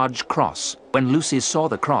up a large cross. When Lucy saw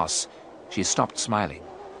the cross, she stopped smiling.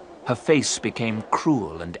 Her face became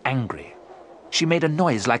cruel and angry. She made a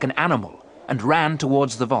noise like an animal and ran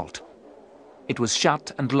towards the vault. It was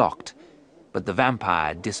shut and locked, but the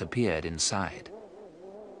vampire disappeared inside.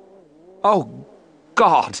 "Oh,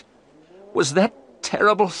 God! Was that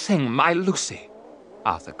terrible thing my Lucy?"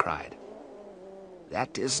 Arthur cried.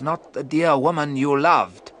 "That is not the dear woman you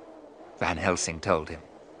loved," Van Helsing told him.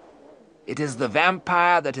 "It is the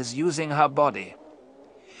vampire that is using her body.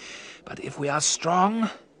 But if we are strong,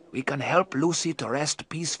 we can help Lucy to rest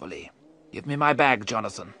peacefully. Give me my bag,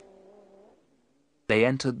 Jonathan." They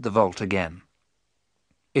entered the vault again.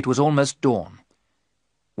 It was almost dawn.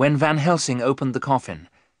 When Van Helsing opened the coffin,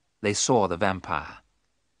 they saw the vampire.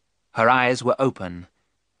 Her eyes were open,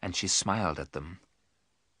 and she smiled at them.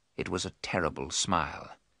 It was a terrible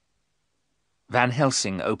smile. Van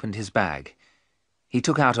Helsing opened his bag. He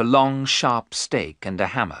took out a long, sharp stake and a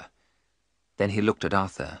hammer. Then he looked at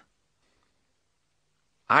Arthur.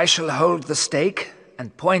 "I shall hold the stake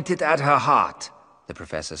and point it at her heart," the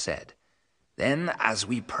professor said. "Then, as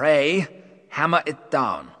we pray, hammer it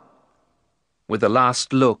down." With a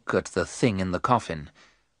last look at the thing in the coffin,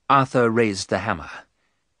 Arthur raised the hammer.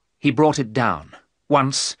 He brought it down,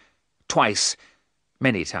 once, twice,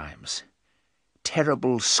 many times.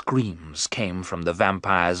 Terrible screams came from the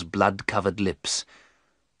vampire's blood-covered lips.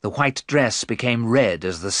 The white dress became red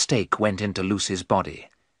as the stake went into Lucy's body.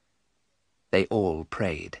 They all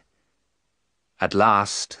prayed. At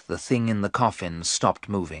last, the thing in the coffin stopped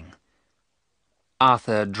moving.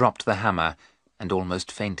 Arthur dropped the hammer and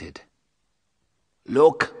almost fainted.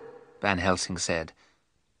 "Look," Van Helsing said.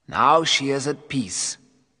 "Now she is at peace."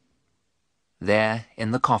 There, in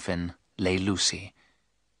the coffin, lay Lucy.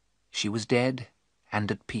 She was dead and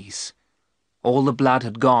at peace. All the blood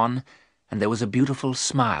had gone, and there was a beautiful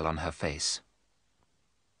smile on her face.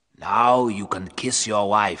 "Now you can kiss your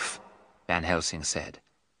wife," Van Helsing said.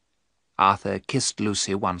 Arthur kissed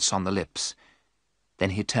Lucy once on the lips.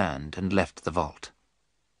 Then he turned and left the vault.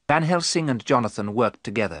 Van Helsing and Jonathan worked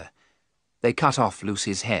together. They cut off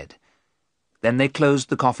Lucy's head. Then they closed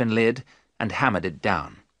the coffin lid and hammered it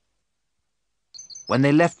down. When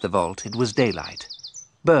they left the vault, it was daylight.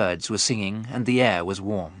 Birds were singing and the air was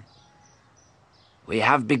warm. "We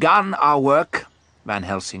have begun our work," Van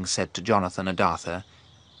Helsing said to Jonathan and Arthur,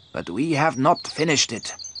 "but we have not finished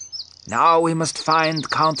it. Now we must find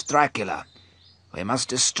Count Dracula. We must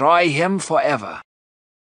destroy him forever."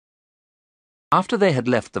 After they had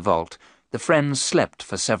left the vault, the friends slept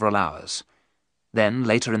for several hours. Then,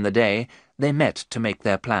 later in the day, they met to make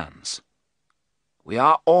their plans. "We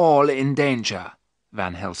are all in danger,"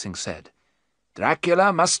 Van Helsing said.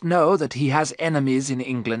 "Dracula must know that he has enemies in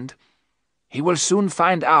England. He will soon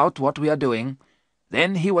find out what we are doing.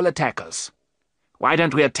 Then he will attack us." "Why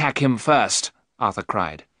don't we attack him first?" Arthur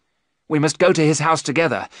cried. "We must go to his house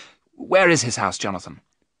together. Where is his house, Jonathan?"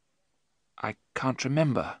 "I can't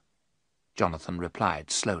remember," Jonathan replied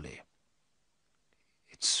slowly.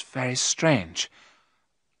 "It's very strange.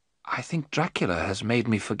 I think Dracula has made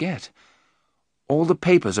me forget. All the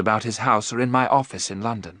papers about his house are in my office in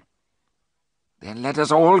London." "Then let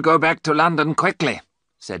us all go back to London quickly,"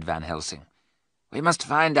 said Van Helsing. "We must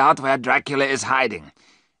find out where Dracula is hiding.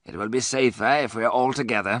 It will be safer if we are all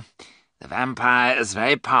together. The vampire is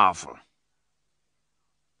very powerful."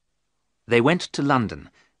 They went to London,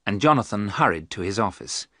 and Jonathan hurried to his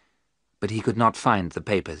office. But he could not find the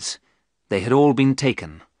papers. They had all been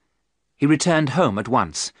taken. He returned home at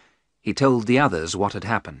once. He told the others what had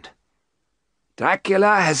happened.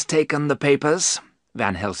 "Dracula has taken the papers,"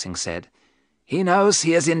 Van Helsing said. "He knows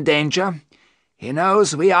he is in danger. He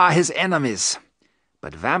knows we are his enemies.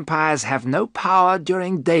 But vampires have no power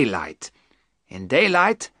during daylight. In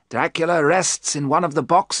daylight, Dracula rests in one of the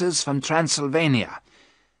boxes from Transylvania.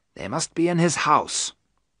 They must be in his house."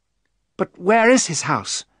 "But where is his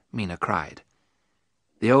house?" Mina cried.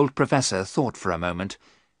 The old professor thought for a moment.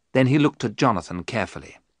 Then he looked at Jonathan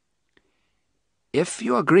carefully. "If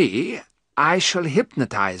you agree, I shall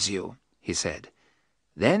hypnotize you," he said.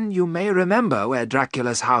 "Then you may remember where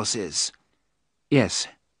Dracula's house is." "Yes,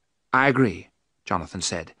 I agree," Jonathan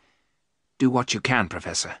said. "Do what you can,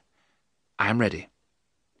 Professor. I am ready."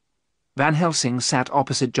 Van Helsing sat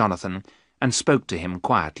opposite Jonathan and spoke to him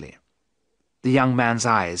quietly. The young man's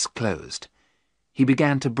eyes closed. He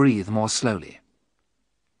began to breathe more slowly.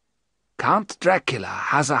 "Count Dracula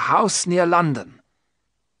has a house near London.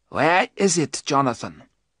 Where is it, Jonathan?"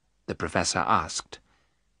 the professor asked.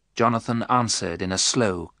 Jonathan answered in a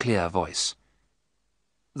slow, clear voice.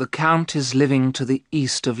 "The Count is living to the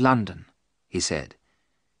east of London," he said.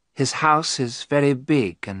 "His house is very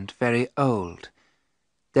big and very old.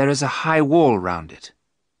 There is a high wall round it."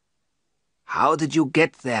 "How did you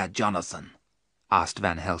get there, Jonathan?" asked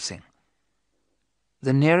Van Helsing.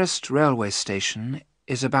 "The nearest railway station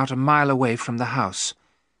is about a mile away from the house."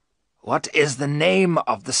 "What is the name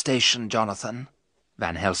of the station, Jonathan?"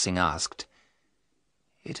 Van Helsing asked.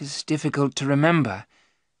 "It is difficult to remember.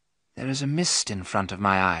 There is a mist in front of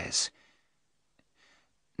my eyes.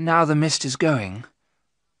 Now the mist is going.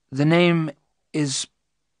 The name is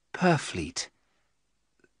Purfleet.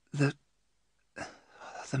 The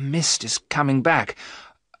mist is coming back,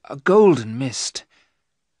 a golden mist.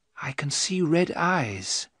 I can see red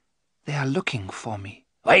eyes. They are looking for me."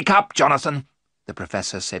 "Wake up, Jonathan," the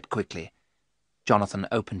professor said quickly. Jonathan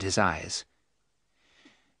opened his eyes.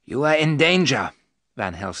 "You are in danger,"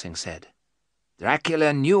 Van Helsing said.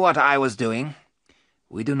 "Dracula knew what I was doing.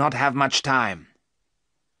 We do not have much time."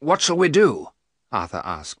 "What shall we do?" Arthur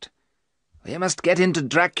asked. "We must get into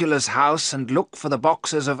Dracula's house and look for the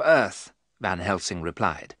boxes of earth," Van Helsing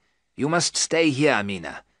replied. "You must stay here,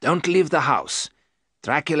 Mina. Don't leave the house.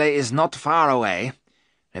 Dracula is not far away.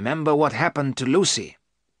 Remember what happened to Lucy."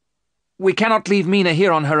 "We cannot leave Mina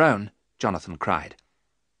here on her own," Jonathan cried.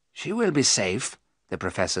 "She will be safe," the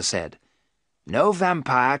professor said. "No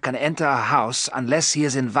vampire can enter a house unless he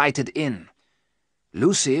is invited in.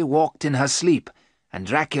 Lucy walked in her sleep, and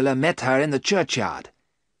Dracula met her in the churchyard.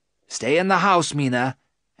 Stay in the house, Mina,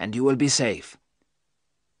 and you will be safe."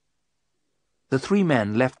 The three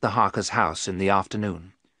men left the Harkers' house in the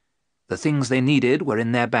afternoon. The things they needed were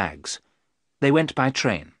in their bags. They went by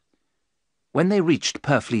train. When they reached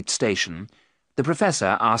Purfleet Station, the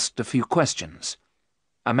professor asked a few questions.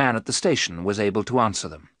 A man at the station was able to answer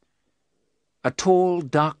them. A tall,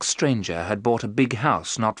 dark stranger had bought a big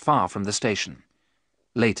house not far from the station.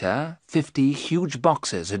 Later, 50 huge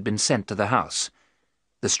boxes had been sent to the house.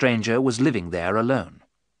 The stranger was living there alone.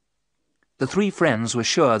 The three friends were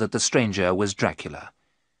sure that the stranger was Dracula.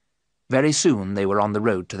 Very soon they were on the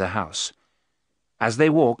road to the house. As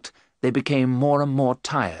they walked, they became more and more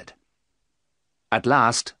tired. At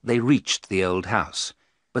last they reached the old house,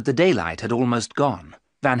 but the daylight had almost gone.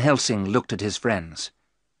 Van Helsing looked at his friends.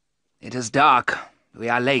 "It is dark. We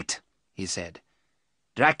are late," he said.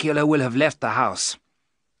 Dracula will have left the house.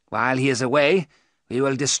 While he is away, we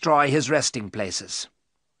will destroy his resting places."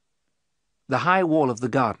 The high wall of the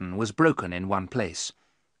garden was broken in one place.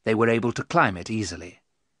 They were able to climb it easily.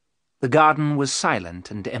 The garden was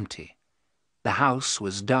silent and empty. The house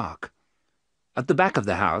was dark. At the back of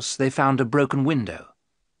the house they found a broken window.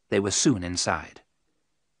 They were soon inside.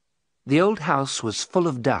 The old house was full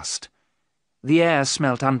of dust. The air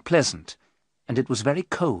smelt unpleasant, and it was very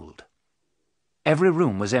cold. Every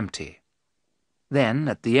room was empty. Then,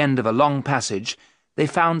 at the end of a long passage, they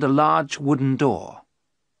found a large wooden door.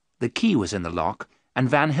 The key was in the lock, and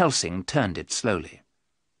Van Helsing turned it slowly.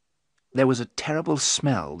 There was a terrible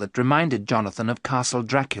smell that reminded Jonathan of Castle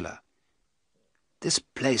Dracula. "This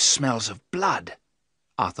place smells of blood,"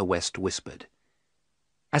 Arthur West whispered.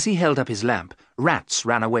 As he held up his lamp, rats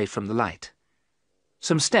ran away from the light.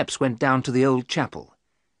 Some steps went down to the old chapel.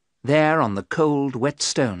 There, on the cold, wet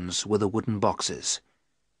stones, were the wooden boxes.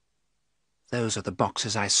 "Those are the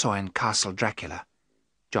boxes I saw in Castle Dracula,"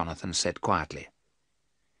 Jonathan said quietly.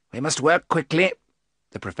 "We must work quickly,"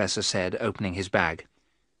 the professor said, opening his bag.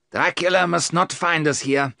 "Dracula must not find us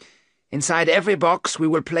here. Inside every box we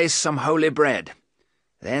will place some holy bread.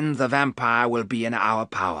 Then the vampire will be in our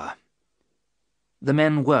power." The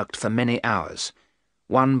men worked for many hours.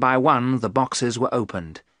 One by one the boxes were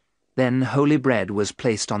opened. Then holy bread was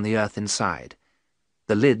placed on the earth inside.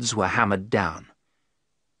 The lids were hammered down.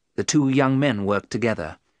 The two young men worked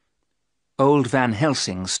together. Old Van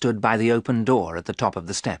Helsing stood by the open door at the top of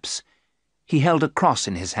the steps. He held a cross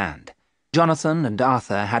in his hand. Jonathan and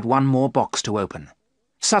Arthur had one more box to open.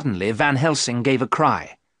 Suddenly Van Helsing gave a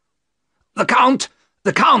cry. "The Count!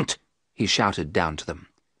 The Count!" he shouted down to them.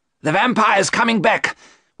 "The vampire is coming back!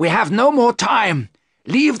 We have no more time!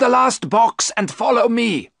 Leave the last box and follow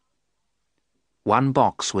me!" One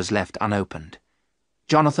box was left unopened.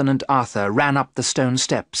 Jonathan and Arthur ran up the stone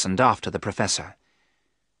steps and after the professor.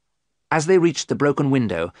 As they reached the broken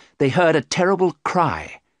window, they heard a terrible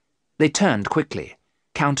cry. They turned quickly.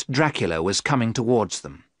 Count Dracula was coming towards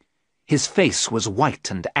them. His face was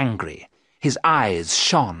white and angry. His eyes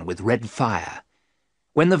shone with red fire.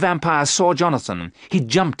 When the vampire saw Jonathan, he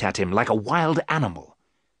jumped at him like a wild animal.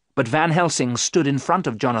 But Van Helsing stood in front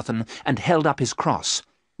of Jonathan and held up his cross.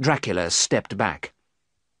 Dracula stepped back.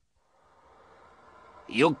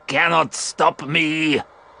 "You cannot stop me,"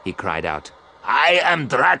 he cried out. "I am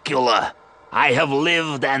Dracula. I have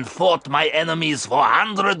lived and fought my enemies for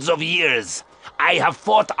hundreds of years. I have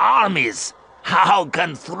fought armies. How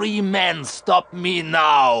can 3 men stop me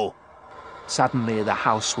now?" Suddenly the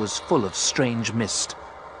house was full of strange mist.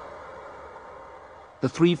 The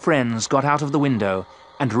 3 friends got out of the window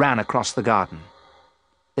and ran across the garden.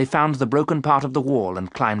 They found the broken part of the wall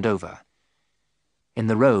and climbed over. In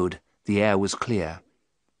the road, the air was clear.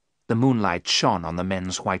 The moonlight shone on the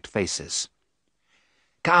men's white faces.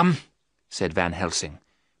 "Come," said Van Helsing.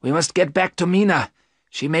 "We must get back to Mina.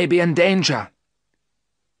 She may be in danger."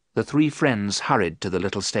 The 3 friends hurried to the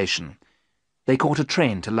little station. They caught a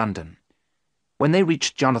train to London. When they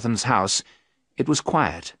reached Jonathan's house, it was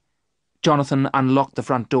quiet. Jonathan unlocked the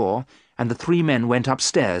front door, and the 3 men went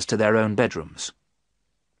upstairs to their own bedrooms.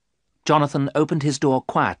 Jonathan opened his door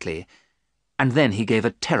quietly, and then he gave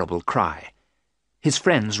a terrible cry. His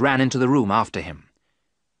friends ran into the room after him.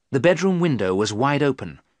 The bedroom window was wide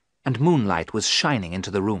open, and moonlight was shining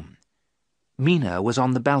into the room. Mina was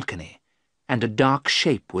on the balcony, and a dark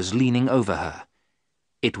shape was leaning over her.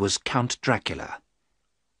 It was Count Dracula.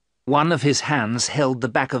 One of his hands held the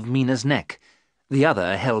back of Mina's neck, the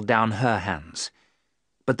other held down her hands.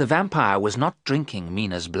 But the vampire was not drinking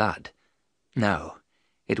Mina's blood. No,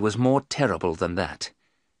 it was more terrible than that.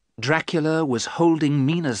 Dracula was holding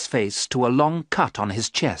Mina's face to a long cut on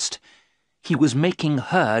his chest. He was making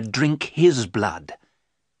her drink his blood.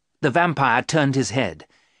 The vampire turned his head.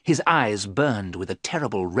 His eyes burned with a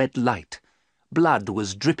terrible red light. Blood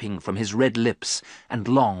was dripping from his red lips and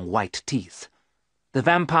long white teeth. The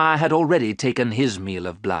vampire had already taken his meal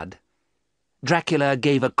of blood. Dracula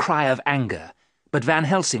gave a cry of anger, but Van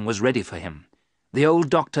Helsing was ready for him. The old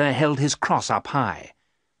doctor held his cross up high.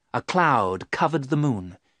 A cloud covered the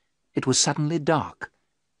moon. It was suddenly dark.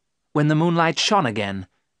 When the moonlight shone again,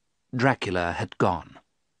 Dracula had gone.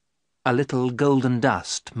 A little golden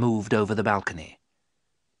dust moved over the balcony.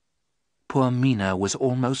 Poor Mina was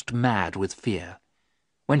almost mad with fear.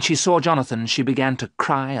 When she saw Jonathan, she began to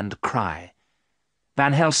cry and cry.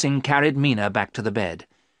 Van Helsing carried Mina back to the bed.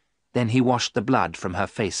 Then he washed the blood from her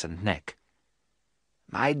face and neck.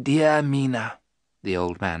 "My dear Mina," the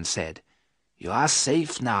old man said, "you are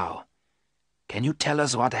safe now. Can you tell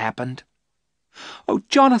us what happened?" "Oh,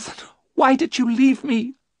 Jonathan, why did you leave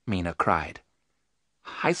me?" Mina cried.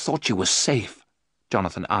 I thought you were safe,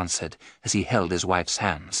 Jonathan answered as he held his wife's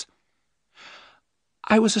hands.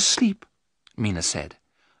 I was asleep, Mina said.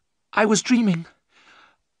 I was dreaming.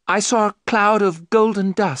 I saw a cloud of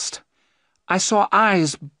golden dust. I saw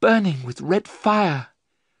eyes burning with red fire.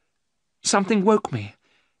 Something woke me.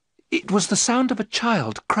 It was the sound of a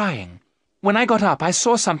child crying. When I got up, I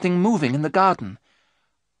saw something moving in the garden.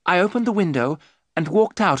 I opened the window and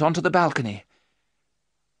walked out onto the balcony.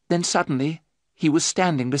 Then suddenly, he was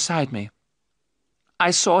standing beside me.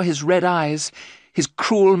 I saw his red eyes, his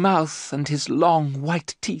cruel mouth, and his long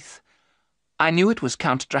white teeth. I knew it was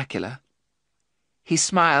Count Dracula. He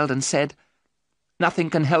smiled and said, "Nothing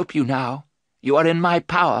can help you now. You are in my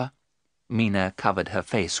power." Mina covered her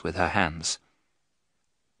face with her hands.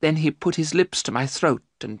 Then he put his lips to my throat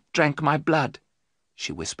and drank my blood,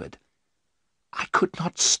 she whispered. I could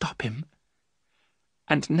not stop him.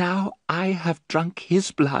 And now I have drunk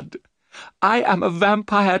his blood. I am a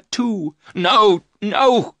vampire too. No,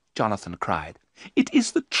 no, Jonathan cried. It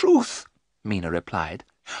is the truth, Mina replied.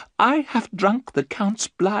 I have drunk the Count's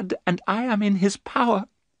blood, and I am in his power.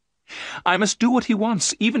 I must do what he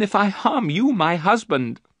wants, even if I harm you, my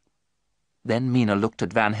husband. Then Mina looked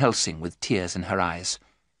at Van Helsing with tears in her eyes.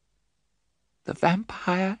 The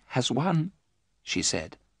vampire has won, she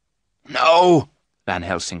said. No, Van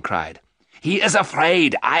Helsing cried. He is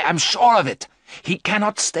afraid, I am sure of it. He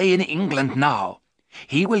cannot stay in England now.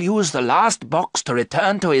 He will use the last box to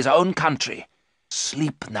return to his own country.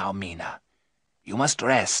 Sleep now, Mina. You must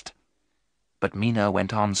rest. But Mina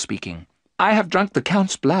went on speaking. I have drunk the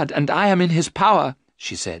Count's blood, and I am in his power,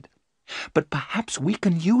 she said. But perhaps we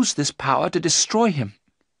can use this power to destroy him.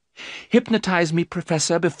 Hypnotize me,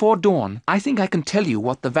 Professor, before dawn. I think I can tell you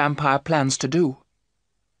what the vampire plans to do.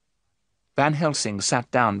 Van Helsing sat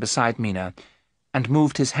down beside Mina and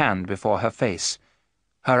moved his hand before her face.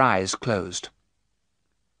 Her eyes closed.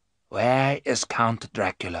 Where is Count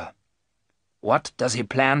Dracula? What does he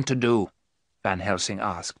plan to do? Van Helsing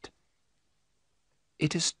asked.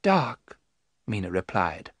 It is dark, Mina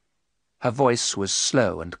replied. Her voice was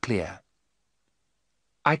slow and clear.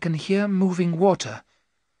 I can hear moving water.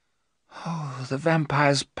 Oh, the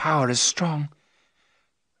vampire's power is strong.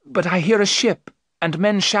 But I hear a ship and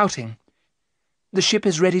men shouting. The ship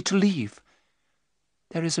is ready to leave.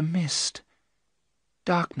 There is a mist.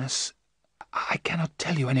 Darkness. I cannot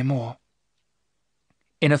tell you any more.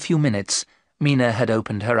 In a few minutes, Mina had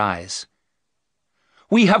opened her eyes.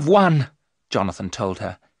 We have won, Jonathan told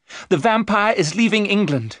her. The vampire is leaving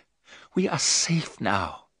England. We are safe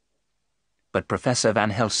now. But Professor Van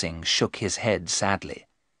Helsing shook his head sadly.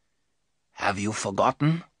 Have you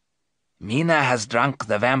forgotten? Mina has drunk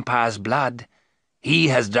the vampire's blood. He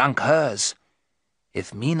has drunk hers.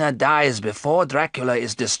 If Mina dies before Dracula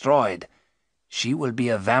is destroyed, she will be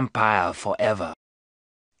a vampire forever.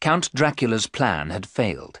 Count Dracula's plan had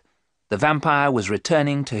failed. The vampire was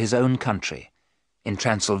returning to his own country. In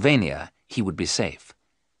Transylvania, he would be safe.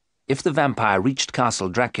 If the vampire reached Castle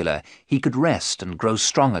Dracula, he could rest and grow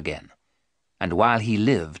strong again. And while he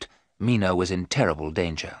lived, Mina was in terrible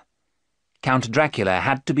danger. Count Dracula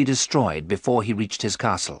had to be destroyed before he reached his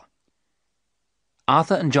castle.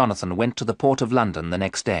 Arthur and Jonathan went to the port of London the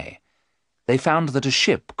next day. They found that a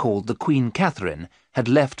ship called the Queen Catherine had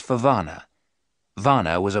left for Varna.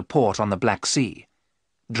 Varna was a port on the Black Sea.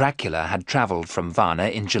 Dracula had travelled from Varna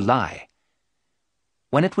in July.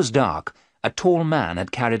 When it was dark, a tall man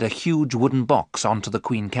had carried a huge wooden box onto the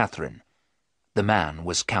Queen Catherine. The man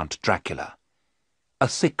was Count Dracula. A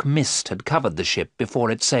thick mist had covered the ship before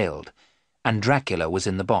it sailed, and Dracula was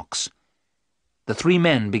in the box. The three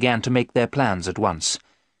men began to make their plans at once.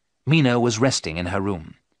 Mina was resting in her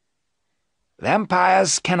room.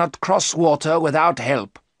 Vampires cannot cross water without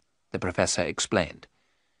help, the professor explained.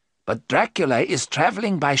 But Dracula is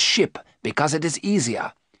travelling by ship because it is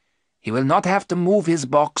easier. He will not have to move his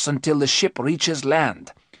box until the ship reaches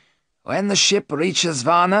land. When the ship reaches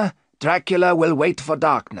Varna, Dracula will wait for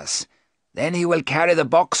darkness. Then he will carry the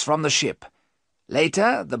box from the ship.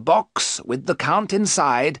 Later, the box, with the Count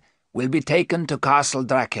inside, will be taken to Castle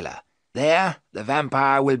Dracula. There, the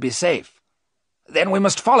vampire will be safe. Then we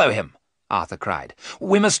must follow him, Arthur cried.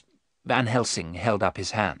 We must— Van Helsing held up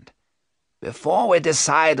his hand. Before we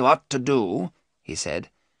decide what to do, he said,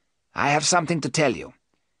 I have something to tell you.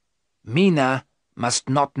 Mina must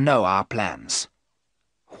not know our plans.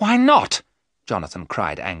 Why not? Jonathan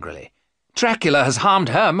cried angrily. Dracula has harmed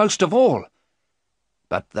her most of all.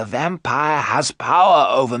 But the vampire has power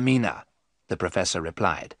over Mina, the professor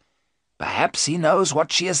replied. Perhaps he knows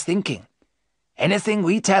what she is thinking. Anything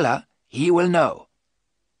we tell her, he will know.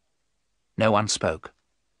 No one spoke.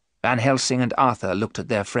 Van Helsing and Arthur looked at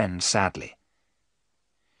their friend sadly.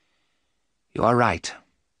 "You are right,"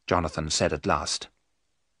 Jonathan said at last.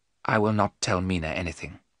 "I will not tell Mina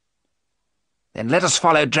anything." "Then let us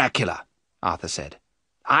follow Dracula," Arthur said.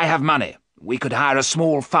 "I have money. We could hire a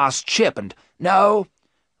small, fast ship and—" "No,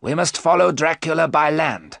 we must follow Dracula by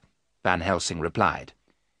land," Van Helsing replied.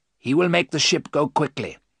 "He will make the ship go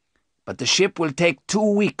quickly. But the ship will take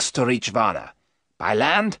 2 weeks to reach Varna. By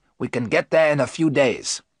land, we can get there in a few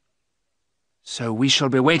days." "So we shall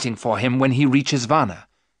be waiting for him when he reaches Varna,"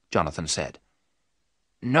 Jonathan said.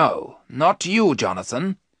 "No, not you,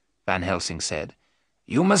 Jonathan," Van Helsing said.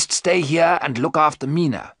 "You must stay here and look after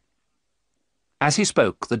Mina." As he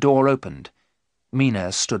spoke, the door opened.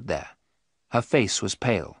 Mina stood there. Her face was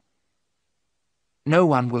pale. "No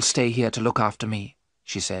one will stay here to look after me,"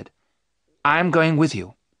 she said. "I am going with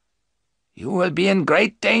you." "You will be in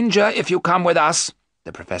great danger if you come with us,"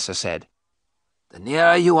 the professor said. "The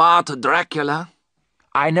nearer you are to Dracula—"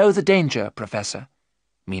 "I know the danger, Professor,"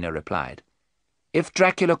 Mina replied. "If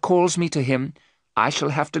Dracula calls me to him, I shall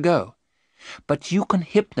have to go. But you can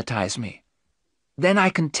hypnotize me. Then I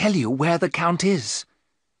can tell you where the Count is."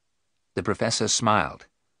 The professor smiled.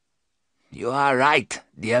 "You are right,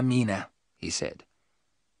 dear Mina," he said.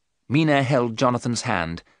 Mina held Jonathan's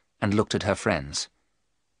hand and looked at her friends.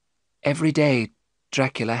 "Every day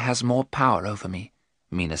Dracula has more power over me,"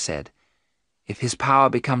 Mina said. "If his power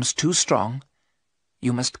becomes too strong,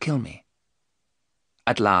 you must kill me."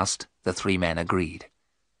 At last the 3 men agreed.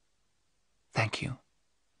 "Thank you,"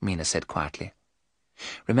 Mina said quietly.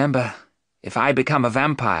 "Remember, if I become a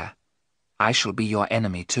vampire, I shall be your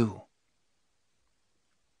enemy too."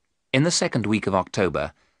 In the 2nd week of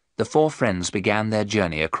October, the 4 friends began their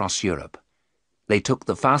journey across Europe. They took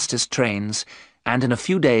the fastest trains, and in a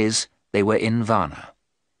few days they were in Varna.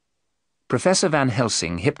 Professor Van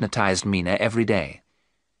Helsing hypnotized Mina every day.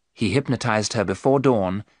 He hypnotized her before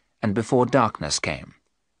dawn and before darkness came.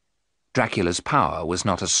 Dracula's power was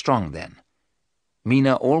not as strong then.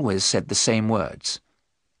 Mina always said the same words.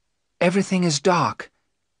 "Everything is dark.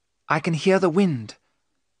 I can hear the wind.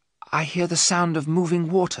 I hear the sound of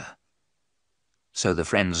moving water." So the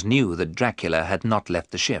friends knew that Dracula had not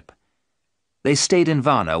left the ship. They stayed in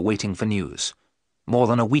Varna waiting for news. More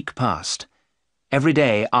than a week passed. Every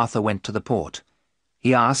day Arthur went to the port.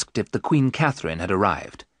 He asked if the Queen Catherine had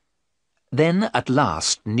arrived. Then, at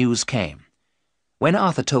last, news came. When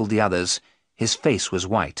Arthur told the others, his face was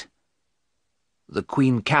white. "The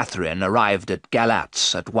Queen Catherine arrived at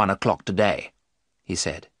Galatz at 1 o'clock today," he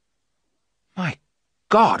said. "My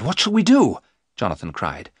God, what shall we do?" Jonathan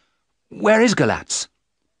cried. "Where is Galatz?"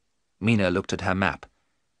 Mina looked at her map.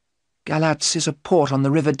 "Galatz is a port on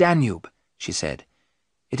the river Danube," she said.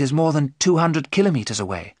 "It is more than 200 kilometers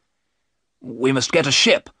away." "We must get a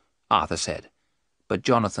ship," Arthur said. But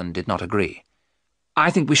Jonathan did not agree.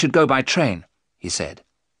 "I think we should go by train," he said.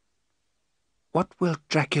 "What will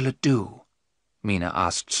Dracula do?" Mina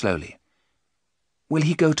asked slowly. "Will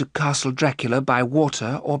he go to Castle Dracula by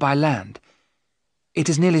water or by land? It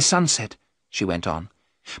is nearly sunset," she went on.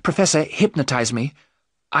 "Professor, hypnotize me.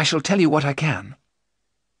 I shall tell you what I can."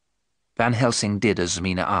 Van Helsing did as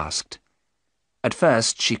Mina asked. At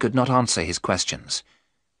first she could not answer his questions,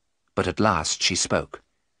 but at last she spoke.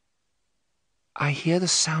 "I hear the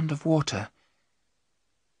sound of water.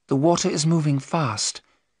 The water is moving fast.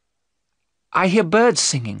 I hear birds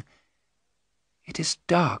singing. It is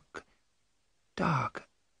dark, dark.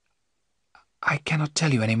 I cannot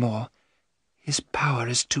tell you any more. His power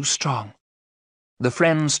is too strong." The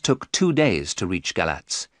friends took 2 days to reach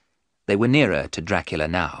Galatz. They were nearer to Dracula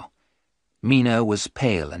now. Mina was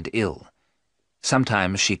pale and ill.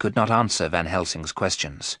 Sometimes she could not answer Van Helsing's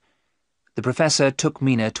questions. The professor took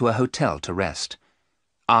Mina to a hotel to rest.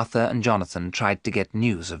 Arthur and Jonathan tried to get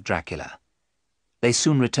news of Dracula. They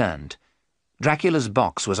soon returned. Dracula's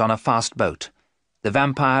box was on a fast boat. The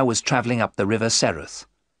vampire was travelling up the river Seruth.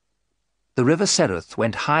 The river Seruth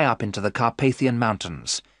went high up into the Carpathian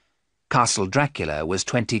Mountains. Castle Dracula was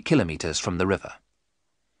 20 kilometers from the river.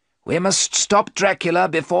 "We must stop Dracula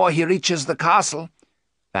before he reaches the castle,"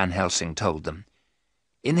 Van Helsing told them.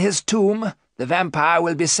 "In his tomb, the vampire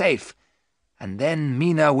will be safe, and then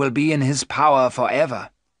Mina will be in his power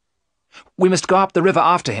forever." "We must go up the river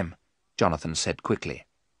after him," Jonathan said quickly.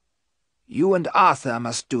 "You and Arthur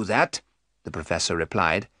must do that," the professor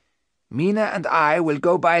replied. "Mina and I will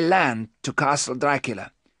go by land to Castle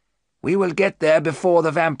Dracula. We will get there before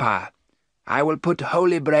the vampire. I will put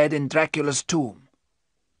holy bread in Dracula's tomb."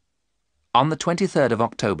 On the 23rd of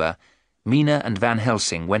October, Mina and Van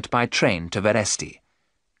Helsing went by train to Veresti.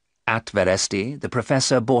 At Veresti, the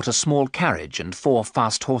professor bought a small carriage and 4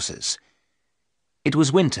 fast horses. It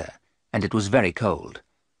was winter, and it was very cold.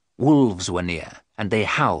 Wolves were near, and they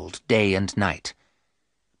howled day and night.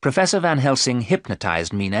 Professor Van Helsing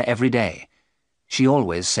hypnotized Mina every day. She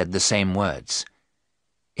always said the same words.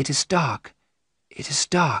 "It is dark. It is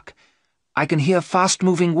dark. I can hear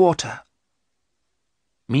fast-moving water."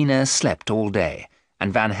 Mina slept all day,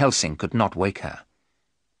 and Van Helsing could not wake her.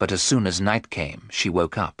 But as soon as night came, she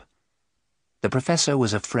woke up. The professor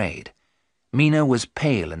was afraid. Mina was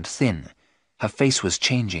pale and thin. Her face was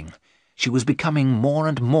changing. She was becoming more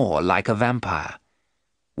and more like a vampire.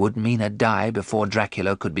 Would Mina die before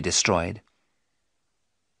Dracula could be destroyed?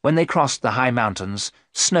 When they crossed the high mountains,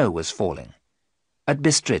 snow was falling. At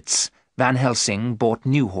Bistritz, Van Helsing bought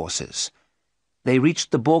new horses. They reached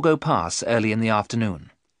the Borgo Pass early in the afternoon.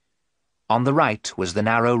 On the right was the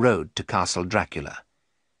narrow road to Castle Dracula.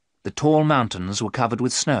 The tall mountains were covered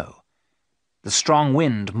with snow. The strong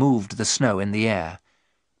wind moved the snow in the air.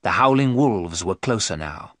 The howling wolves were closer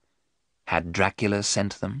now. Had Dracula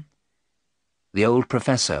sent them? The old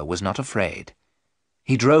professor was not afraid.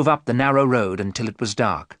 He drove up the narrow road until it was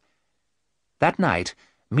dark. That night,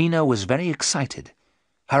 Mina was very excited.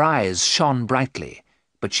 Her eyes shone brightly,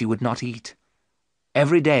 but she would not eat.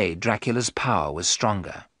 Every day Dracula's power was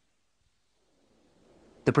stronger.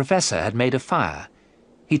 The professor had made a fire.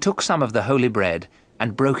 He took some of the holy bread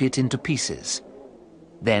and broke it into pieces.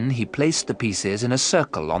 Then he placed the pieces in a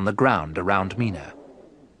circle on the ground around Mina.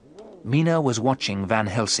 Mina was watching Van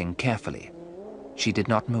Helsing carefully. She did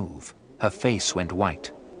not move. Her face went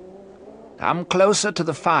white. "Come closer to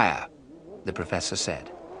the fire," the professor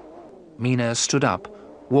said. Mina stood up,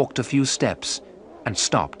 walked a few steps, and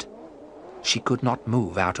stopped. She could not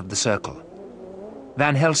move out of the circle.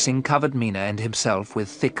 Van Helsing covered Mina and himself with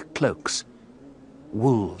thick cloaks.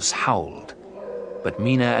 Wolves howled, but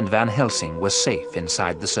Mina and Van Helsing were safe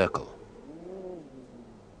inside the circle.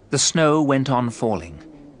 The snow went on falling.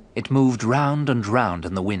 It moved round and round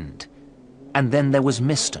in the wind, and then there was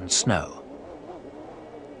mist and snow.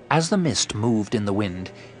 As the mist moved in the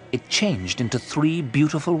wind, it changed into 3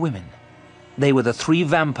 beautiful women. They were the 3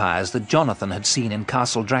 vampires that Jonathan had seen in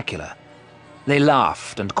Castle Dracula. They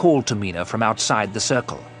laughed and called to Mina from outside the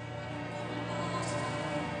circle.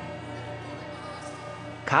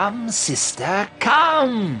 "Come, sister,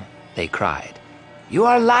 come!" they cried. "You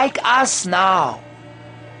are like us now!"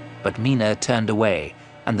 But Mina turned away,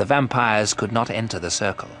 and the vampires could not enter the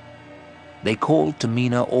circle. They called to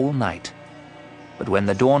Mina all night, but when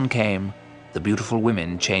the dawn came, the beautiful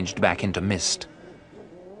women changed back into mist.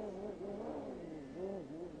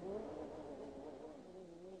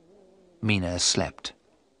 Mina slept.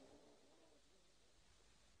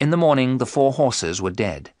 In the morning, the 4 horses were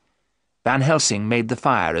dead. Van Helsing made the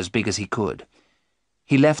fire as big as he could.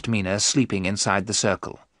 He left Mina sleeping inside the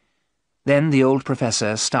circle. Then the old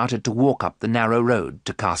professor started to walk up the narrow road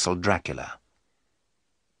to Castle Dracula.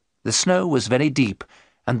 The snow was very deep,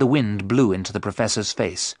 and the wind blew into the professor's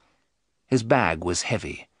face. His bag was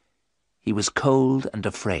heavy. He was cold and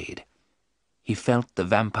afraid. He felt the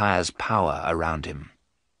vampire's power around him.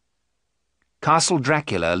 Castle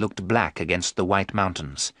Dracula looked black against the white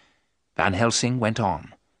mountains. Van Helsing went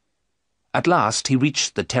on. At last he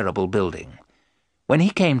reached the terrible building. When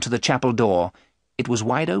he came to the chapel door, it was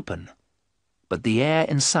wide open. But the air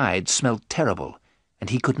inside smelled terrible,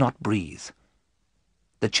 and he could not breathe.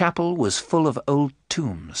 The chapel was full of old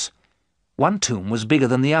tombs. One tomb was bigger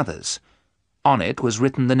than the others. On it was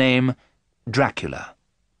written the name Dracula.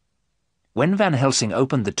 When Van Helsing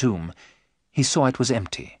opened the tomb, he saw it was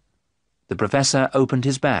empty. The professor opened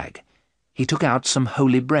his bag. He took out some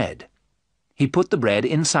holy bread. He put the bread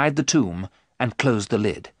inside the tomb and closed the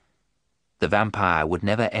lid. The vampire would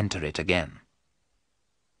never enter it again.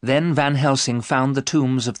 Then Van Helsing found the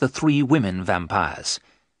tombs of the 3 women vampires.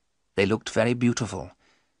 They looked very beautiful.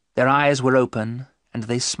 Their eyes were open, and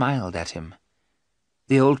they smiled at him.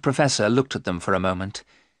 The old professor looked at them for a moment,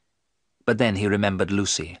 but then he remembered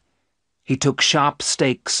Lucy. He took sharp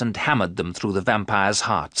stakes and hammered them through the vampires'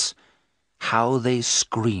 hearts. How they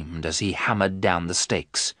screamed as he hammered down the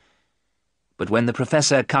stakes. But when the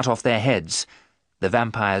professor cut off their heads, the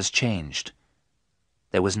vampires changed.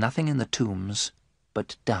 There was nothing in the tombs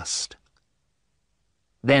but dust.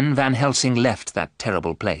 Then Van Helsing left that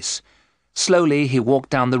terrible place. Slowly he walked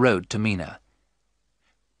down the road to Mina.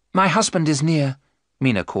 "My husband is near,"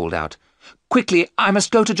 Mina called out. "Quickly, I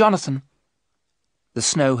must go to Jonathan." The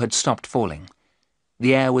snow had stopped falling.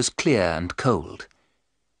 The air was clear and cold.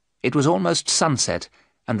 It was almost sunset,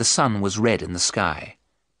 and the sun was red in the sky.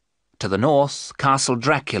 To the north, Castle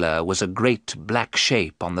Dracula was a great black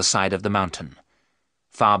shape on the side of the mountain.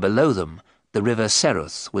 Far below them, the river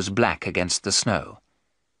Seruth was black against the snow.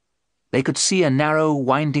 They could see a narrow,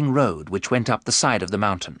 winding road which went up the side of the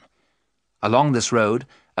mountain. Along this road,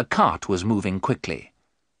 a cart was moving quickly.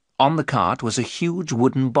 On the cart was a huge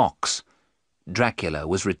wooden box. Dracula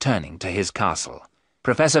was returning to his castle.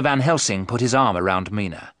 Professor Van Helsing put his arm around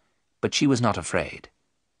Mina, but she was not afraid.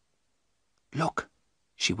 "Look,"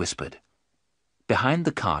 she whispered. Behind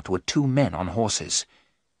the cart were two men on horses.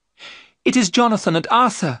 "It is Jonathan and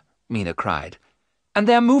Arthur," Mina cried, "and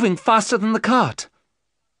they are moving faster than the cart."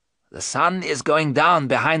 "The sun is going down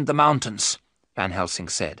behind the mountains," Van Helsing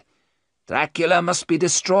said. "Dracula must be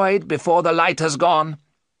destroyed before the light has gone."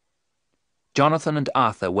 Jonathan and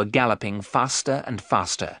Arthur were galloping faster and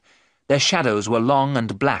faster. Their shadows were long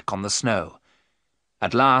and black on the snow.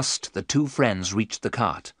 At last the two friends reached the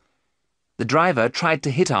cart. The driver tried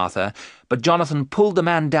to hit Arthur, but Jonathan pulled the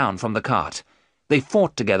man down from the cart. They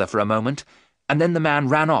fought together for a moment, and then the man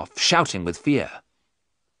ran off, shouting with fear.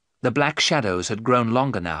 The black shadows had grown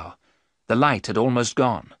longer now. The light had almost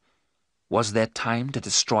gone. Was there time to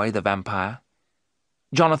destroy the vampire?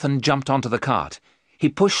 Jonathan jumped onto the cart. He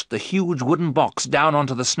pushed the huge wooden box down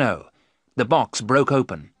onto the snow. The box broke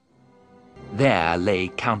open. There lay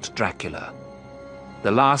Count Dracula. The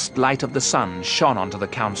last light of the sun shone onto the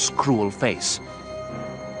Count's cruel face.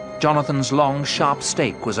 Jonathan's long, sharp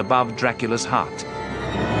stake was above Dracula's heart.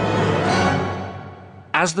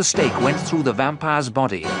 As the stake went through the vampire's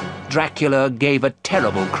body, Dracula gave a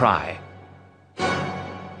terrible cry.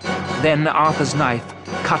 Then Arthur's knife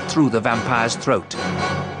cut through the vampire's throat.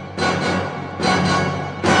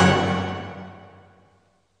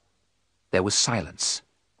 There was silence.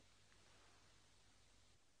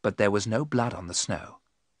 But there was no blood on the snow.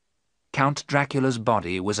 Count Dracula's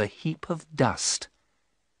body was a heap of dust.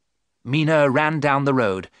 Mina ran down the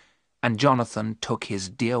road, and Jonathan took his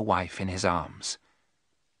dear wife in his arms.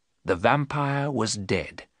 The vampire was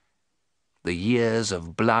dead. The years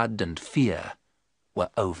of blood and fear were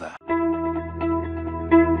over.